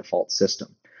public by default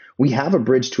system. We have a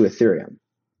bridge to Ethereum,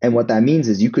 and what that means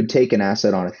is you could take an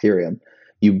asset on Ethereum,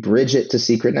 you bridge it to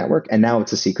Secret Network, and now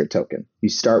it's a secret token. You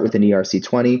start with an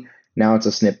ERC20, now it's a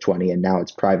SNP20, and now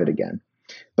it's private again.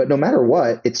 But no matter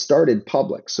what, it started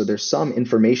public, so there's some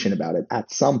information about it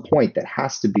at some point that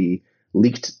has to be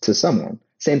leaked to someone.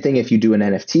 Same thing if you do an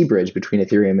NFT bridge between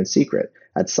Ethereum and Secret.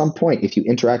 At some point, if you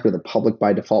interact with a public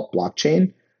by default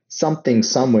blockchain, something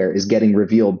somewhere is getting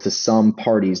revealed to some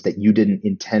parties that you didn't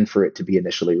intend for it to be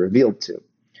initially revealed to.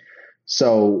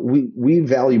 So we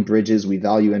value bridges, we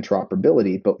value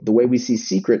interoperability, but the way we see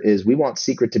Secret is we want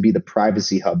Secret to be the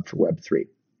privacy hub for Web3.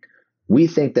 We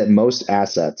think that most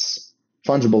assets,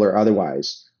 fungible or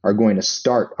otherwise, are going to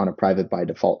start on a private by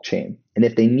default chain. And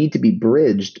if they need to be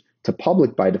bridged to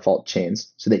public by default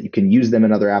chains so that you can use them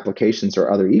in other applications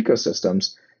or other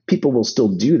ecosystems, people will still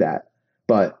do that.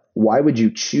 But why would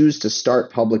you choose to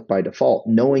start public by default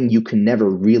knowing you can never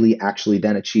really actually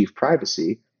then achieve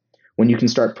privacy when you can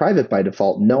start private by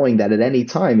default knowing that at any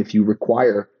time, if you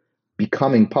require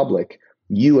becoming public,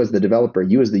 you as the developer,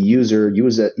 you as the user, you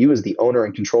as the owner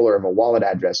and controller of a wallet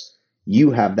address,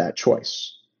 you have that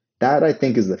choice. That, I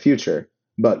think, is the future.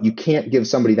 But you can't give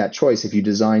somebody that choice if you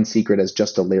design Secret as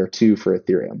just a layer 2 for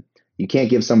Ethereum. You can't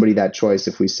give somebody that choice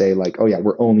if we say, like, oh yeah,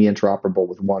 we're only interoperable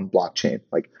with one blockchain.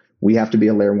 Like, we have to be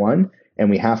a layer 1 and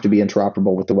we have to be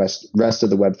interoperable with the rest of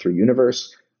the Web3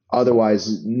 universe.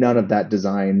 Otherwise, none of that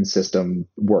design system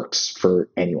works for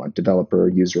anyone, developer,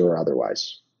 user, or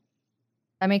otherwise.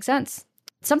 That makes sense.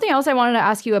 Something else I wanted to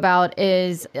ask you about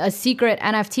is a secret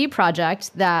NFT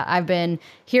project that I've been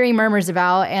hearing murmurs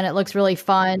about, and it looks really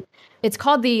fun. It's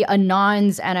called the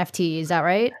Anons NFT. Is that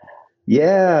right?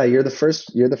 Yeah, you're the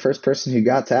first person who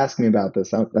got to ask me about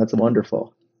this. That's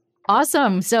wonderful.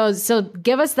 Awesome. So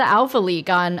give us the alpha leak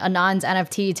on Anons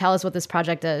NFT. Tell us what this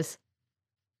project is.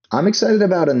 I'm excited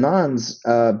about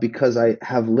Anons because I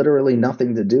have literally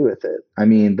nothing to do with it. I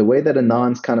mean, the way that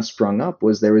Anons kind of sprung up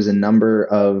was there was a number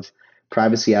of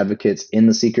privacy advocates in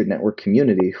the secret network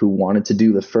community who wanted to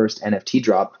do the first NFT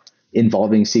drop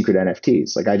involving secret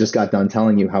NFTs. Like I just got done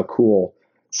telling you how cool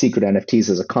secret NFTs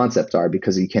as a concept are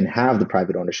because you can have the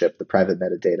private ownership, the private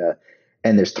metadata,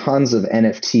 and there's tons of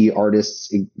NFT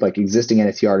artists, like existing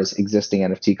NFT artists, existing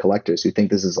NFT collectors who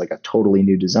think this is like a totally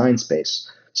new design space.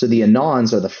 So the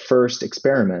Anons are the first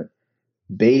experiment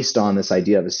based on this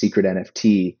idea of a secret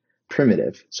NFT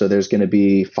primitive. So there's going to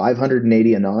be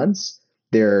 580 Anons.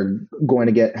 They're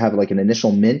going to have like an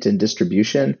initial mint and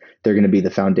distribution. They're going to be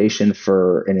the foundation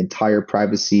for an entire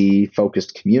privacy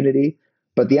focused community.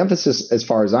 But the emphasis, as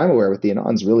far as I'm aware, with the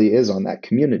Anons really is on that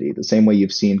community, the same way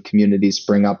you've seen communities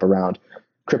spring up around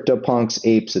CryptoPunks,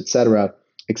 apes, etc.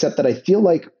 Except that I feel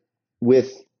like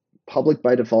with public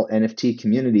by default NFT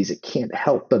communities, it can't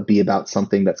help but be about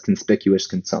something that's conspicuous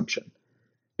consumption.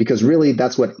 Because really,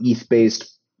 that's what ETH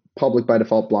based public by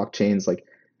default blockchains, like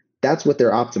that's what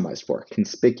they're optimized for,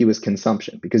 conspicuous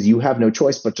consumption, because you have no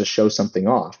choice but to show something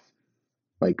off.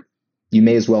 Like you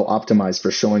may as well optimize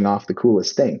for showing off the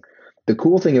coolest thing. The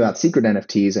cool thing about secret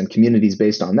NFTs and communities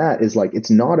based on that is like it's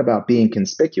not about being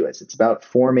conspicuous. It's about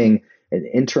forming an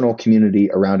internal community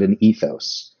around an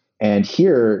ethos. And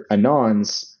here,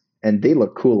 Anons, and they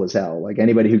look cool as hell. Like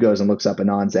anybody who goes and looks up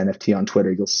Anons NFT on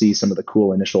Twitter, you'll see some of the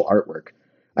cool initial artwork.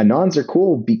 Anons are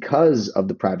cool because of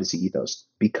the privacy ethos,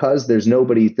 because there's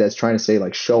nobody that's trying to say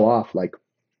like show off, like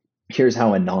here's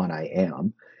how anon I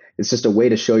am. It's just a way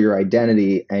to show your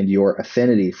identity and your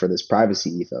affinity for this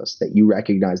privacy ethos, that you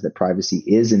recognize that privacy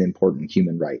is an important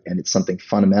human right and it's something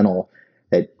fundamental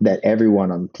that everyone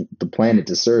on the planet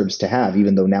deserves to have,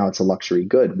 even though now it's a luxury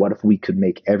good. What if we could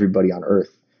make everybody on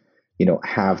Earth,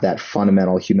 have that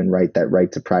fundamental human right, that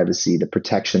right to privacy, the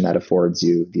protection that affords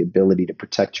you, the ability to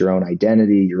protect your own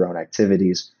identity, your own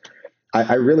activities.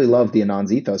 I really love the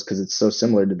Anons ethos because it's so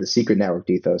similar to the secret network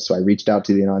ethos. So I reached out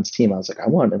to the Anons team. I was like, I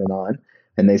want an Anon.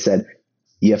 And they said,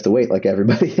 you have to wait like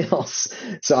everybody else.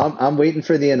 So I'm waiting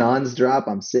for the Anons drop.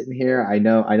 I'm sitting here. I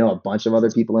know a bunch of other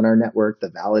people in our network, the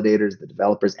validators, the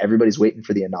developers, everybody's waiting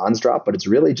for the Anons drop, but it's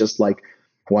really just like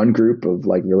one group of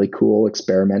like really cool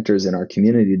experimenters in our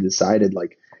community decided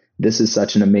like this is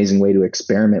such an amazing way to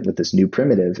experiment with this new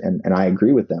primitive. And I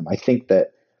agree with them. I think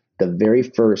that the very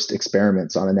first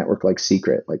experiments on a network like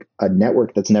Secret, like a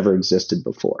network that's never existed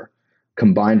before,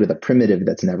 combined with a primitive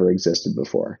that's never existed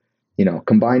before,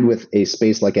 combined with a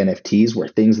space like NFTs where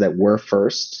things that were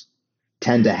first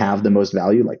tend to have the most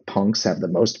value, like punks have the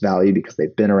most value because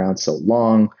they've been around so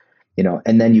long,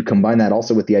 and then you combine that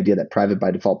also with the idea that private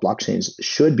by default blockchains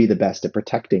should be the best at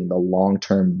protecting the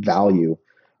long-term value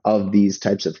of these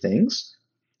types of things.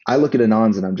 I look at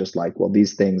Anons and I'm just like, well,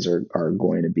 these things are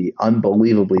going to be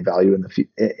unbelievably valuable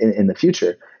in the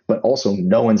future, but also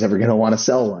no one's ever going to want to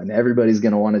sell one. Everybody's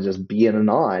going to want to just be an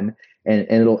Anon, and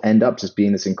it'll end up just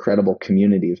being this incredible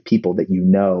community of people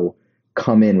that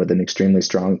come in with an extremely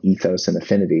strong ethos and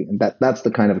affinity. And that's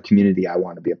the kind of a community I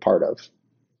want to be a part of.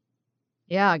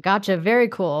 Yeah, gotcha. Very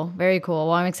cool. Very cool.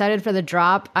 Well, I'm excited for the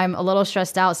drop. I'm a little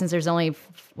stressed out since there's only,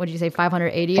 what did you say,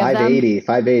 580 of them?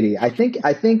 580.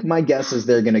 I think my guess is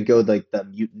they're going to go like the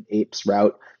mutant apes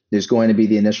route. There's going to be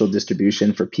the initial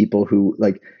distribution for people who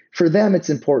like, for them, it's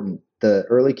important. The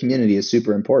early community is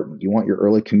super important. You want your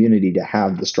early community to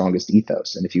have the strongest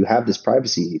ethos. And if you have this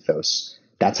privacy ethos,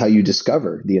 that's how you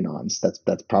discover the Anons.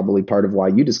 That's probably part of why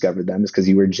you discovered them, is because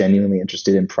you were genuinely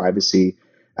interested in privacy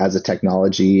as a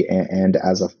technology and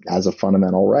as a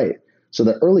fundamental right. So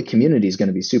the early community is going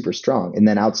to be super strong. And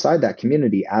then outside that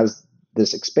community, as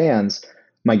this expands,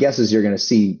 my guess is you're going to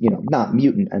see, not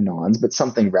mutant Anons, but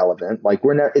something relevant. Like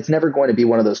it's never going to be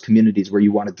one of those communities where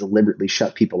you want to deliberately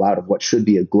shut people out of what should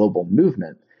be a global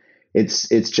movement. It's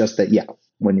just that, yeah,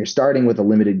 when you're starting with a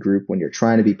limited group, when you're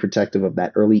trying to be protective of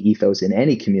that early ethos in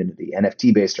any community,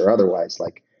 NFT based or otherwise,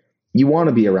 like you want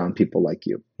to be around people like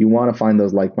you. You want to find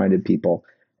those like-minded people.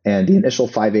 And the initial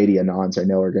 580 Anons I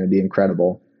know are going to be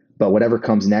incredible. But whatever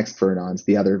comes next for Anons,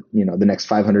 the next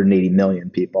 580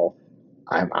 million people,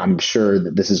 I'm sure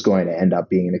that this is going to end up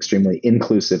being an extremely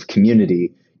inclusive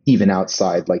community, even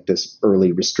outside like this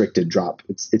early restricted drop.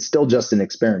 It's still just an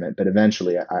experiment, but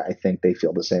eventually I think they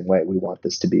feel the same way. We want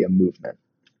this to be a movement.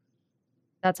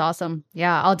 That's awesome.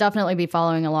 Yeah, I'll definitely be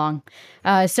following along.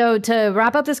 So to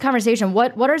wrap up this conversation,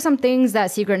 what are some things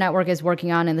that Secret Network is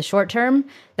working on in the short term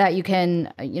that you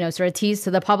can, sort of tease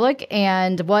to the public?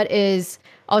 And what is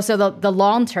also the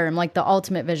long term, like the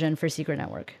ultimate vision for Secret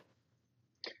Network?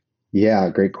 Yeah,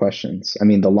 great questions. I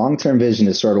mean, the long-term vision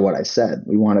is sort of what I said.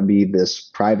 We want to be this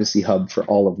privacy hub for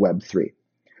all of Web3.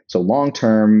 So long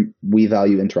term, we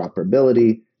value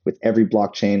interoperability with every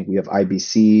blockchain. We have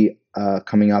IBC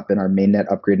coming up in our mainnet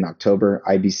upgrade in October.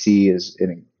 IBC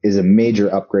is a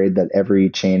major upgrade that every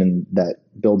that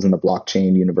builds in the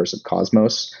blockchain universe of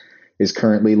Cosmos is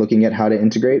currently looking at how to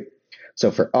integrate. So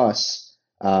for us,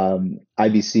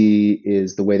 IBC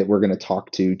is the way that we're going to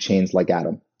talk to chains like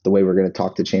Atom, the way we're going to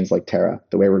talk to chains like Terra,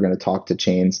 the way we're going to talk to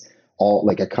chains all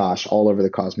like Akash all over the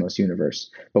Cosmos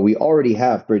universe. But we already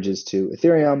have bridges to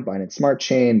Ethereum, Binance Smart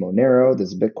Chain, Monero.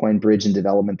 There's a Bitcoin bridge in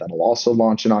development that'll also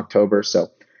launch in October. So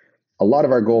a lot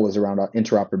of our goal is around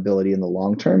interoperability in the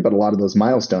long term, but a lot of those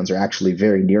milestones are actually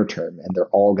very near term, and they're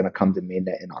all going to come to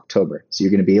mainnet in October. So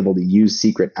you're going to be able to use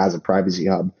Secret as a privacy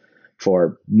hub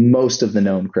for most of the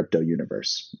known crypto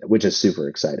universe, which is super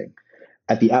exciting.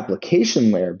 At the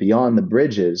application layer, beyond the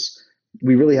bridges,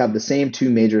 we really have the same two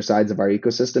major sides of our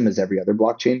ecosystem as every other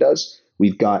blockchain does.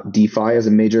 We've got DeFi as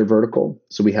a major vertical.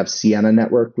 So we have Sienna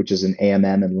Network, which is an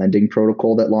AMM and lending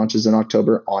protocol that launches in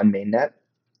October on mainnet.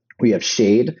 We have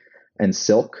Shade and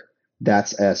Silk.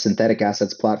 That's a synthetic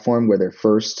assets platform where their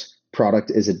first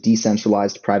product is a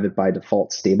decentralized private by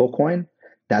default stablecoin.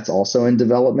 That's also in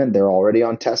development. They're already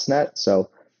on testnet. So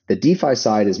the DeFi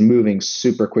side is moving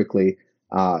super quickly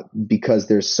because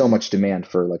there's so much demand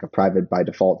for like a private by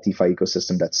default DeFi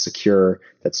ecosystem that's secure,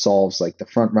 that solves like the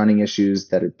front running issues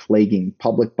that are plaguing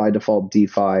public by default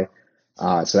DeFi.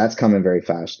 So that's coming very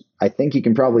fast. I think you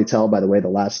can probably tell by the way the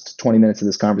last 20 minutes of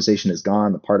this conversation has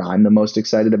gone. The part I'm the most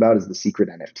excited about is the secret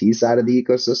NFT side of the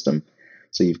ecosystem.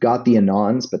 So you've got the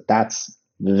Anons, but that's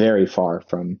very far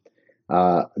from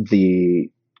the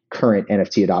current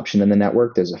NFT adoption in the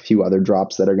network. There's a few other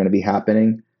drops that are going to be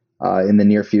happening in the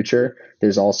near future.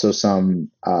 There's also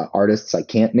some artists I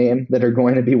can't name that are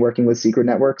going to be working with Secret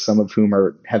Network, some of whom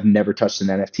have never touched an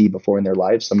NFT before in their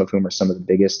lives, some of whom are some of the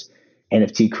biggest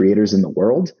NFT creators in the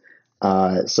world.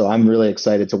 So I'm really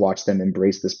excited to watch them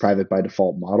embrace this private by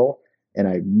default model. And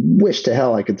I wish to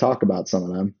hell I could talk about some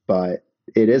of them, but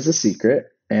it is a secret.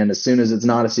 And as soon as it's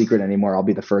not a secret anymore, I'll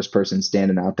be the first person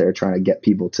standing out there trying to get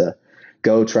people to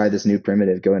go try this new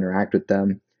primitive, go interact with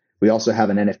them. We also have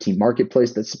an NFT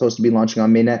marketplace that's supposed to be launching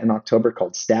on mainnet in October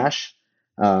called Stash.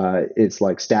 It's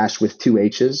like Stash with two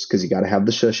H's because you got to have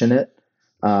the shush in it.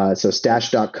 So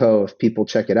stash.co, if people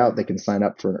check it out, they can sign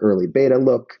up for an early beta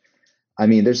look. I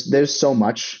mean, there's so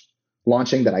much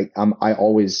launching that I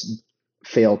always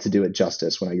fail to do it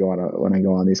justice when I go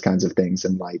on these kinds of things.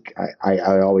 And like,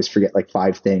 I always forget like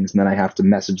 5 things and then I have to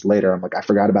message later. I'm like, I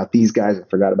forgot about these guys. I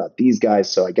forgot about these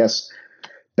guys. So I guess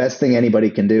best thing anybody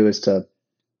can do is to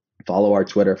follow our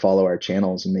Twitter, follow our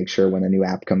channels, and make sure when a new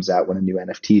app comes out, when a new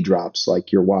NFT drops,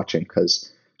 like you're watching,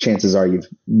 because chances are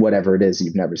whatever it is,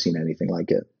 you've never seen anything like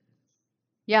it.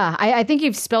 Yeah, I think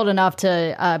you've spilled enough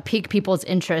to pique people's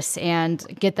interests and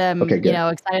get them, Okay, good.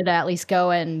 excited to at least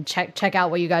go and check out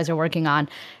what you guys are working on.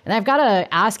 And I've got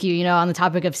to ask you, on the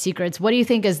topic of secrets, what do you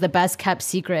think is the best kept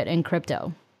secret in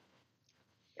crypto?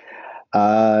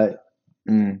 The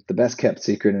best kept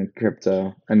secret in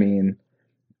crypto. I mean,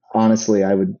 honestly,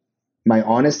 my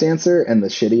honest answer and the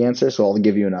shitty answer, so I'll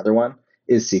give you another one,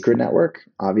 is Secret Network.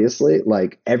 Obviously,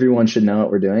 like everyone should know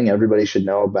what we're doing. Everybody should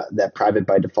know about that private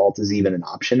by default is even an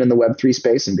option in the Web3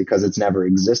 space. And because it's never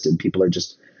existed, people are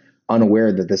just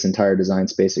unaware that this entire design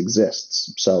space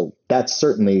exists. So that's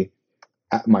certainly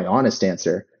my honest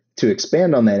answer. To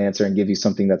expand on that answer and give you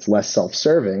something that's less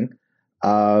self-serving,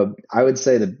 I would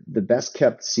say the best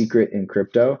kept secret in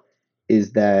crypto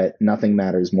is that nothing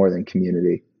matters more than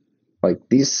community. Like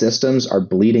these systems are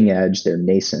bleeding edge, they're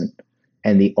nascent.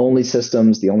 And the only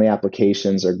systems, the only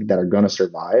applications that are going to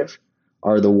survive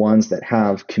are the ones that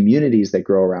have communities that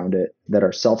grow around it, that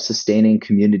are self-sustaining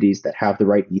communities, that have the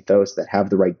right ethos, that have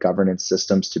the right governance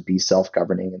systems to be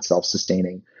self-governing and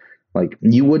self-sustaining. Like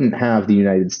you wouldn't have the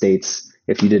United States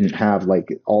if you didn't have like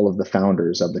all of the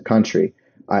founders of the country.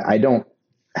 I don't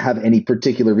have any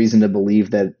particular reason to believe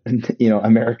that,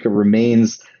 America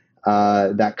remains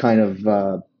that kind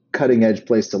of cutting edge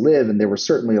place to live. And there were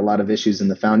certainly a lot of issues in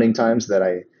the founding times that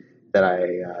I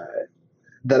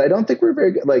don't think were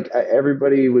very good. Like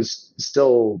everybody was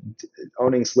still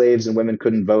owning slaves and women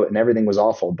couldn't vote and everything was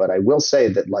awful. But I will say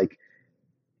that like,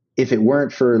 if it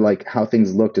weren't for like how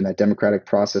things looked in that democratic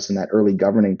process and that early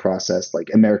governing process, like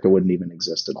America wouldn't even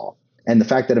exist at all. And the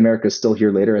fact that America is still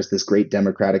here later as this great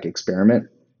democratic experiment,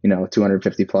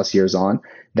 250 plus years on,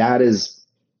 that is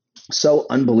so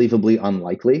unbelievably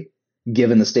unlikely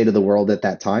given the state of the world at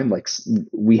that time. Like,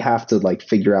 we have to like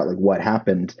figure out like what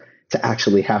happened to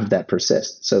actually have that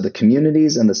persist. So the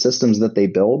communities and the systems that they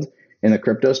build in the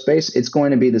crypto space, it's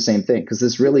going to be the same thing, because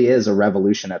this really is a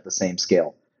revolution at the same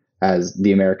scale as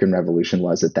the American Revolution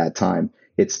was at that time.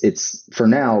 It's for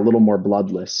now a little more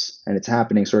bloodless, and it's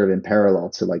happening sort of in parallel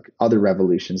to like other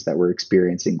revolutions that we're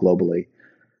experiencing globally.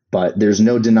 But there's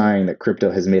no denying that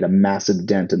crypto has made a massive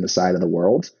dent in the side of the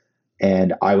world.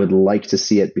 And I would like to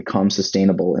see it become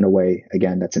sustainable in a way,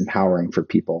 again, that's empowering for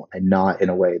people, and not in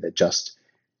a way that just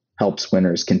helps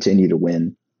winners continue to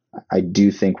win. I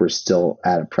do think we're still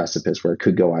at a precipice where it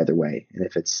could go either way.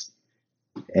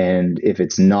 And if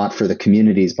it's not for the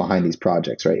communities behind these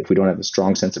projects, right? If we don't have a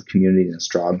strong sense of community and a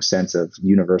strong sense of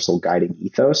universal guiding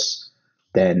ethos,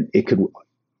 then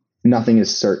nothing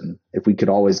is certain. If we could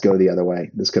always go the other way,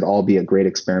 this could all be a great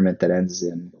experiment that ends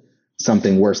in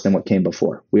something worse than what came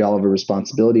before. We all have a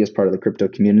responsibility as part of the crypto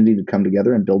community to come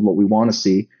together and build what we want to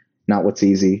see, not what's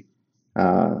easy.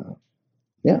 I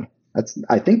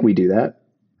think we do that.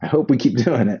 I hope we keep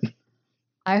doing it.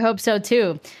 I hope so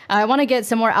too. I want to get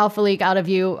some more alpha leak out of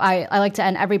you. I like to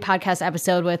end every podcast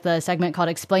episode with a segment called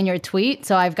Explain Your Tweet.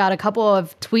 So I've got a couple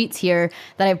of tweets here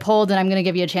that I pulled, and I'm going to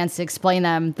give you a chance to explain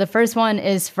them. The first one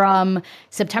is from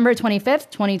September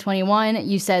 25th, 2021.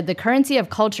 You said, "The currency of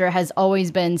culture has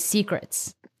always been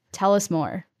secrets." Tell us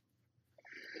more.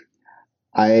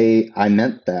 I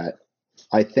meant that.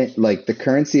 I think like the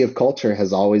currency of culture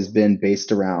has always been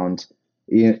based around,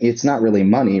 it's not really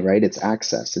money, right? It's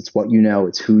access. It's what you know.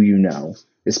 It's who you know,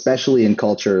 especially in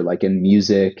culture, like in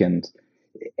music and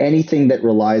anything that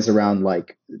relies around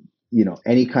like,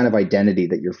 any kind of identity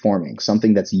that you're forming,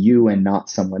 something that's you and not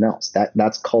someone else.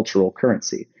 That's cultural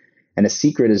currency. And a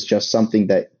secret is just something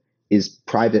that is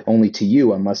private only to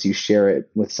you unless you share it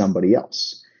with somebody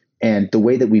else. And the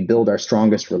way that we build our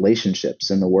strongest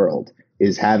relationships in the world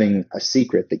is having a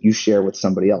secret that you share with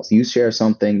somebody else. You share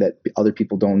something that other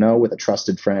people don't know with a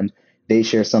trusted friend. They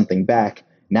share something back.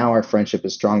 Now our friendship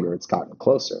is stronger. It's gotten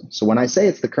closer. So when I say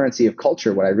it's the currency of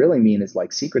culture, what I really mean is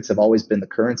like secrets have always been the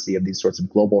currency of these sorts of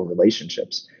global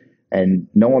relationships. And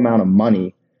no amount of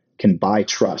money can buy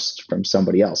trust from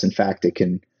somebody else. In fact, it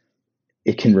can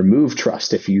remove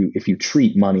trust if you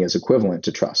treat money as equivalent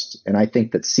to trust. And I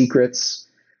think that secrets,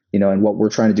 and what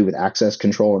we're trying to do with access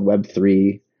control and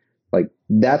Web3, like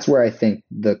that's where I think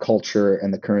the culture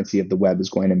and the currency of the web is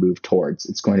going to move towards.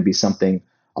 It's going to be something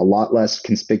a lot less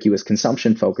conspicuous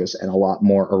consumption focus and a lot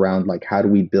more around like, how do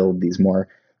we build these more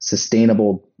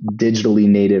sustainable digitally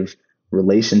native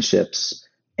relationships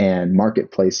and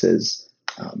marketplaces.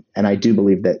 And I do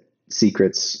believe that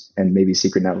secrets and maybe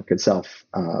Secret Network itself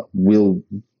will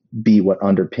be what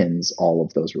underpins all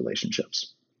of those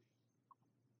relationships.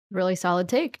 Really solid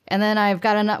take. And then I've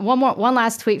got one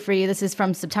last tweet for you. This is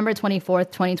from September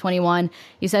 24th, 2021.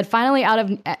 You said, "Finally out of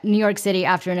New York City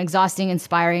after an exhausting,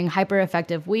 inspiring,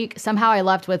 hyper-effective week. Somehow I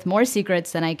left with more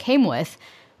secrets than I came with.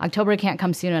 October can't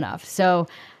come soon enough." So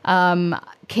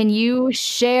can you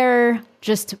share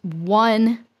just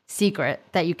one secret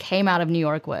that you came out of New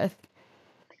York with?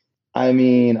 I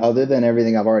mean, other than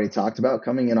everything I've already talked about,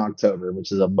 coming in October,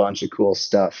 which is a bunch of cool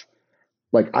stuff.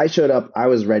 Like I showed up, I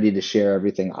was ready to share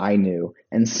everything I knew.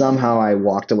 And somehow I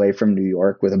walked away from New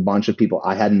York with a bunch of people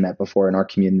I hadn't met before in our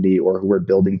community or who were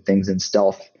building things in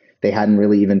stealth. They hadn't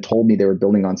really even told me they were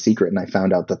building on secret, and I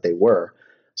found out that they were.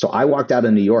 So I walked out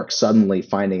of New York suddenly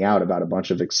finding out about a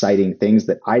bunch of exciting things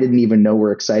that I didn't even know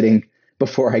were exciting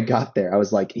before I got there. I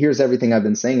was like, here's everything I've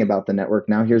been saying about the network.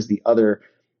 Now here's the other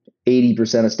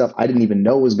 80% of stuff I didn't even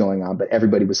know was going on, but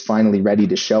everybody was finally ready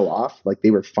to show off. Like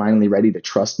they were finally ready to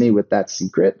trust me with that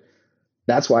secret.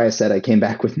 That's why I said I came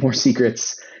back with more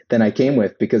secrets than I came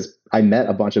with, because I met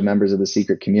a bunch of members of the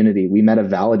secret community. We met a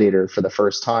validator for the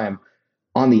first time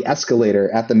on the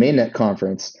escalator at the mainnet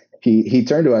conference. He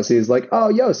turned to us. He was like, "Oh,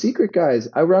 yo, secret guys,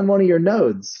 I run one of your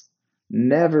nodes.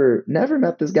 Never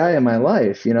met this guy in my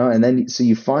life, And then so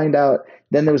you find out.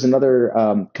 Then there was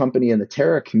another company in the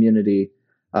Terra community,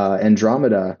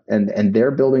 Andromeda, and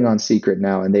they're building on secret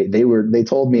now. And they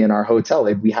told me in our hotel,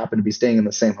 we happen to be staying in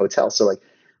the same hotel. So like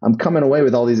I'm coming away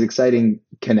with all these exciting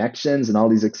connections and all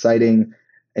these exciting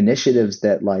initiatives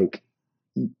that like,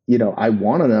 I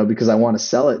want to know because I want to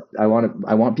sell it. I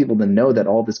want people to know that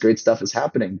all this great stuff is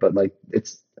happening, but like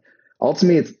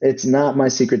ultimately it's not my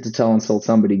secret to tell until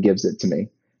somebody gives it to me.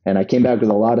 And I came back with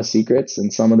a lot of secrets,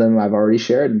 and some of them I've already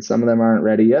shared and some of them aren't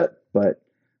ready yet, but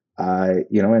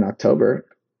in October,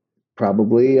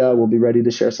 probably we'll be ready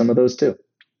to share some of those too.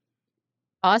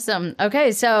 Awesome.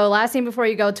 Okay. So last thing before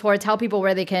you go, Tor, tell people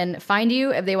where they can find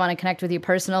you if they want to connect with you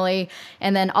personally.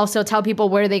 And then also tell people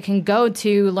where they can go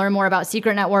to learn more about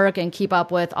Secret Network and keep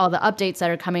up with all the updates that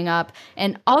are coming up.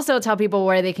 And also tell people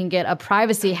where they can get a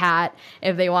privacy hat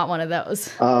if they want one of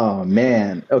those. Oh,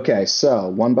 man. Okay. So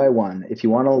one by one, if you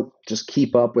want to just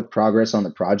keep up with progress on the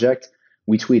project,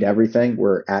 we tweet everything.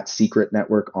 We're at Secret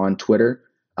Network on Twitter.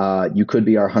 You could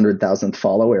be our 100,000th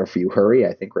follower if you hurry.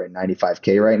 I think we're at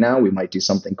 95K right now. We might do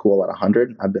something cool at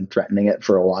 100. I've been threatening it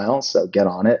for a while, so get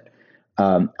on it.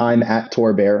 I'm at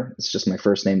Tor Bair. It's just my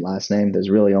first name, last name. There's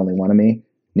really only one of me,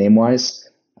 name-wise.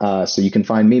 So you can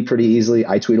find me pretty easily.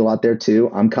 I tweet a lot there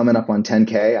too. I'm coming up on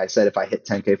 10K. I said if I hit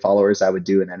 10K followers, I would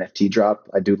do an NFT drop.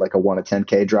 I do like a 1 to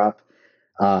 10K drop.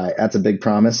 That's a big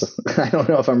promise. I don't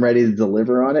know if I'm ready to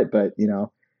deliver on it, but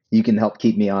you can help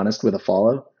keep me honest with a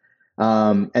follow.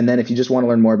 And then if you just want to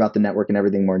learn more about the network and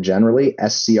everything more generally,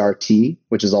 SCRT,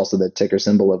 which is also the ticker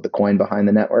symbol of the coin behind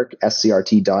the network,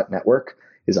 scrt.network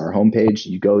is our homepage.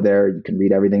 You go there, you can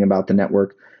read everything about the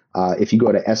network. If you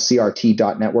go to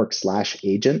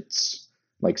scrt.network/agents,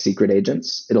 like secret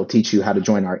agents, it'll teach you how to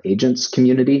join our agents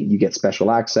community. You get special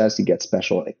access, you get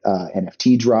special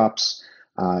NFT drops.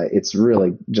 It's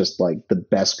really just like the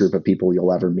best group of people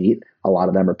you'll ever meet. A lot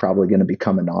of them are probably going to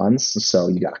become anons. So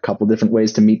you got a couple different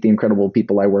ways to meet the incredible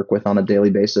people I work with on a daily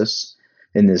basis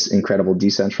in this incredible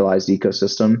decentralized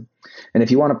ecosystem. And if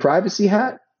you want a privacy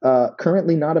hat,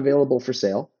 currently not available for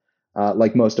sale,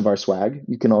 like most of our swag.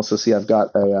 You can also see I've got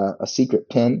a secret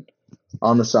pin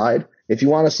on the side. If you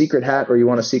want a secret hat or you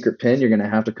want a secret pin, you're going to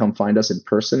have to come find us in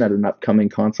person at an upcoming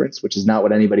conference, which is not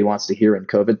what anybody wants to hear in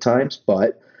COVID times,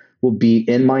 but we'll be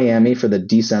in Miami for the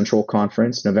Decentral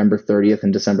Conference, November 30th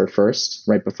and December 1st,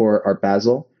 right before Art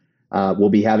Basel. We'll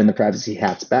be having the privacy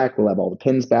hats back. We'll have all the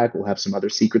pins back. We'll have some other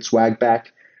secret swag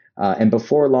back. And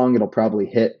before long, it'll probably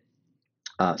hit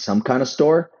some kind of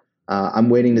store. I'm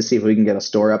waiting to see if we can get a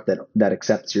store up that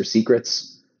accepts your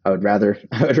secrets. I would rather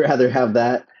have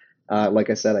that.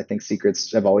 Like I said, I think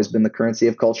secrets have always been the currency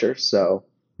of culture. So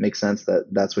it makes sense that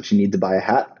that's what you need to buy a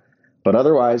hat. But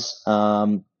otherwise,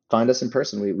 find us in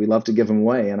person. We love to give them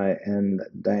away. And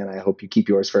Diane, I hope you keep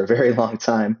yours for a very long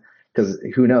time, because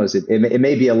who knows, it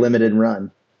may be a limited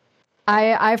run.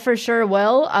 I for sure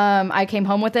will. I came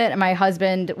home with it and my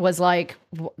husband was like,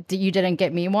 you didn't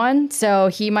get me one. So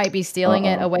he might be stealing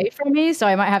it away from me. So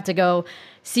I might have to go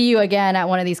see you again at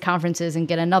one of these conferences and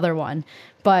get another one.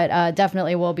 But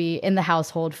definitely will be in the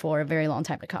household for a very long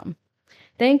time to come.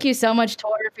 Thank you so much,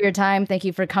 Tor, for your time. Thank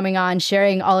you for coming on,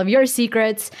 sharing all of your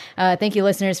secrets. Thank you,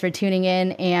 listeners, for tuning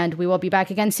in. And we will be back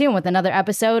again soon with another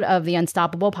episode of the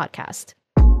Unstoppable Podcast.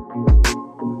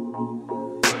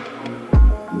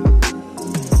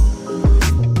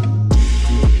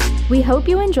 We hope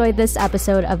you enjoyed this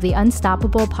episode of the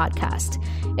Unstoppable Podcast.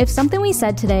 If something we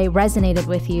said today resonated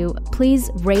with you, please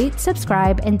rate,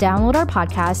 subscribe, and download our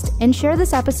podcast and share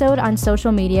this episode on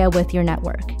social media with your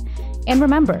network. And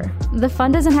remember, the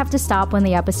fun doesn't have to stop when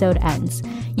the episode ends.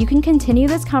 You can continue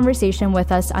this conversation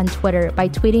with us on Twitter by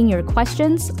tweeting your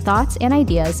questions, thoughts, and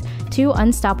ideas to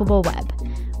Unstoppable Web.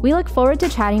 We look forward to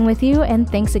chatting with you, and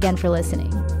thanks again for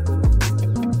listening.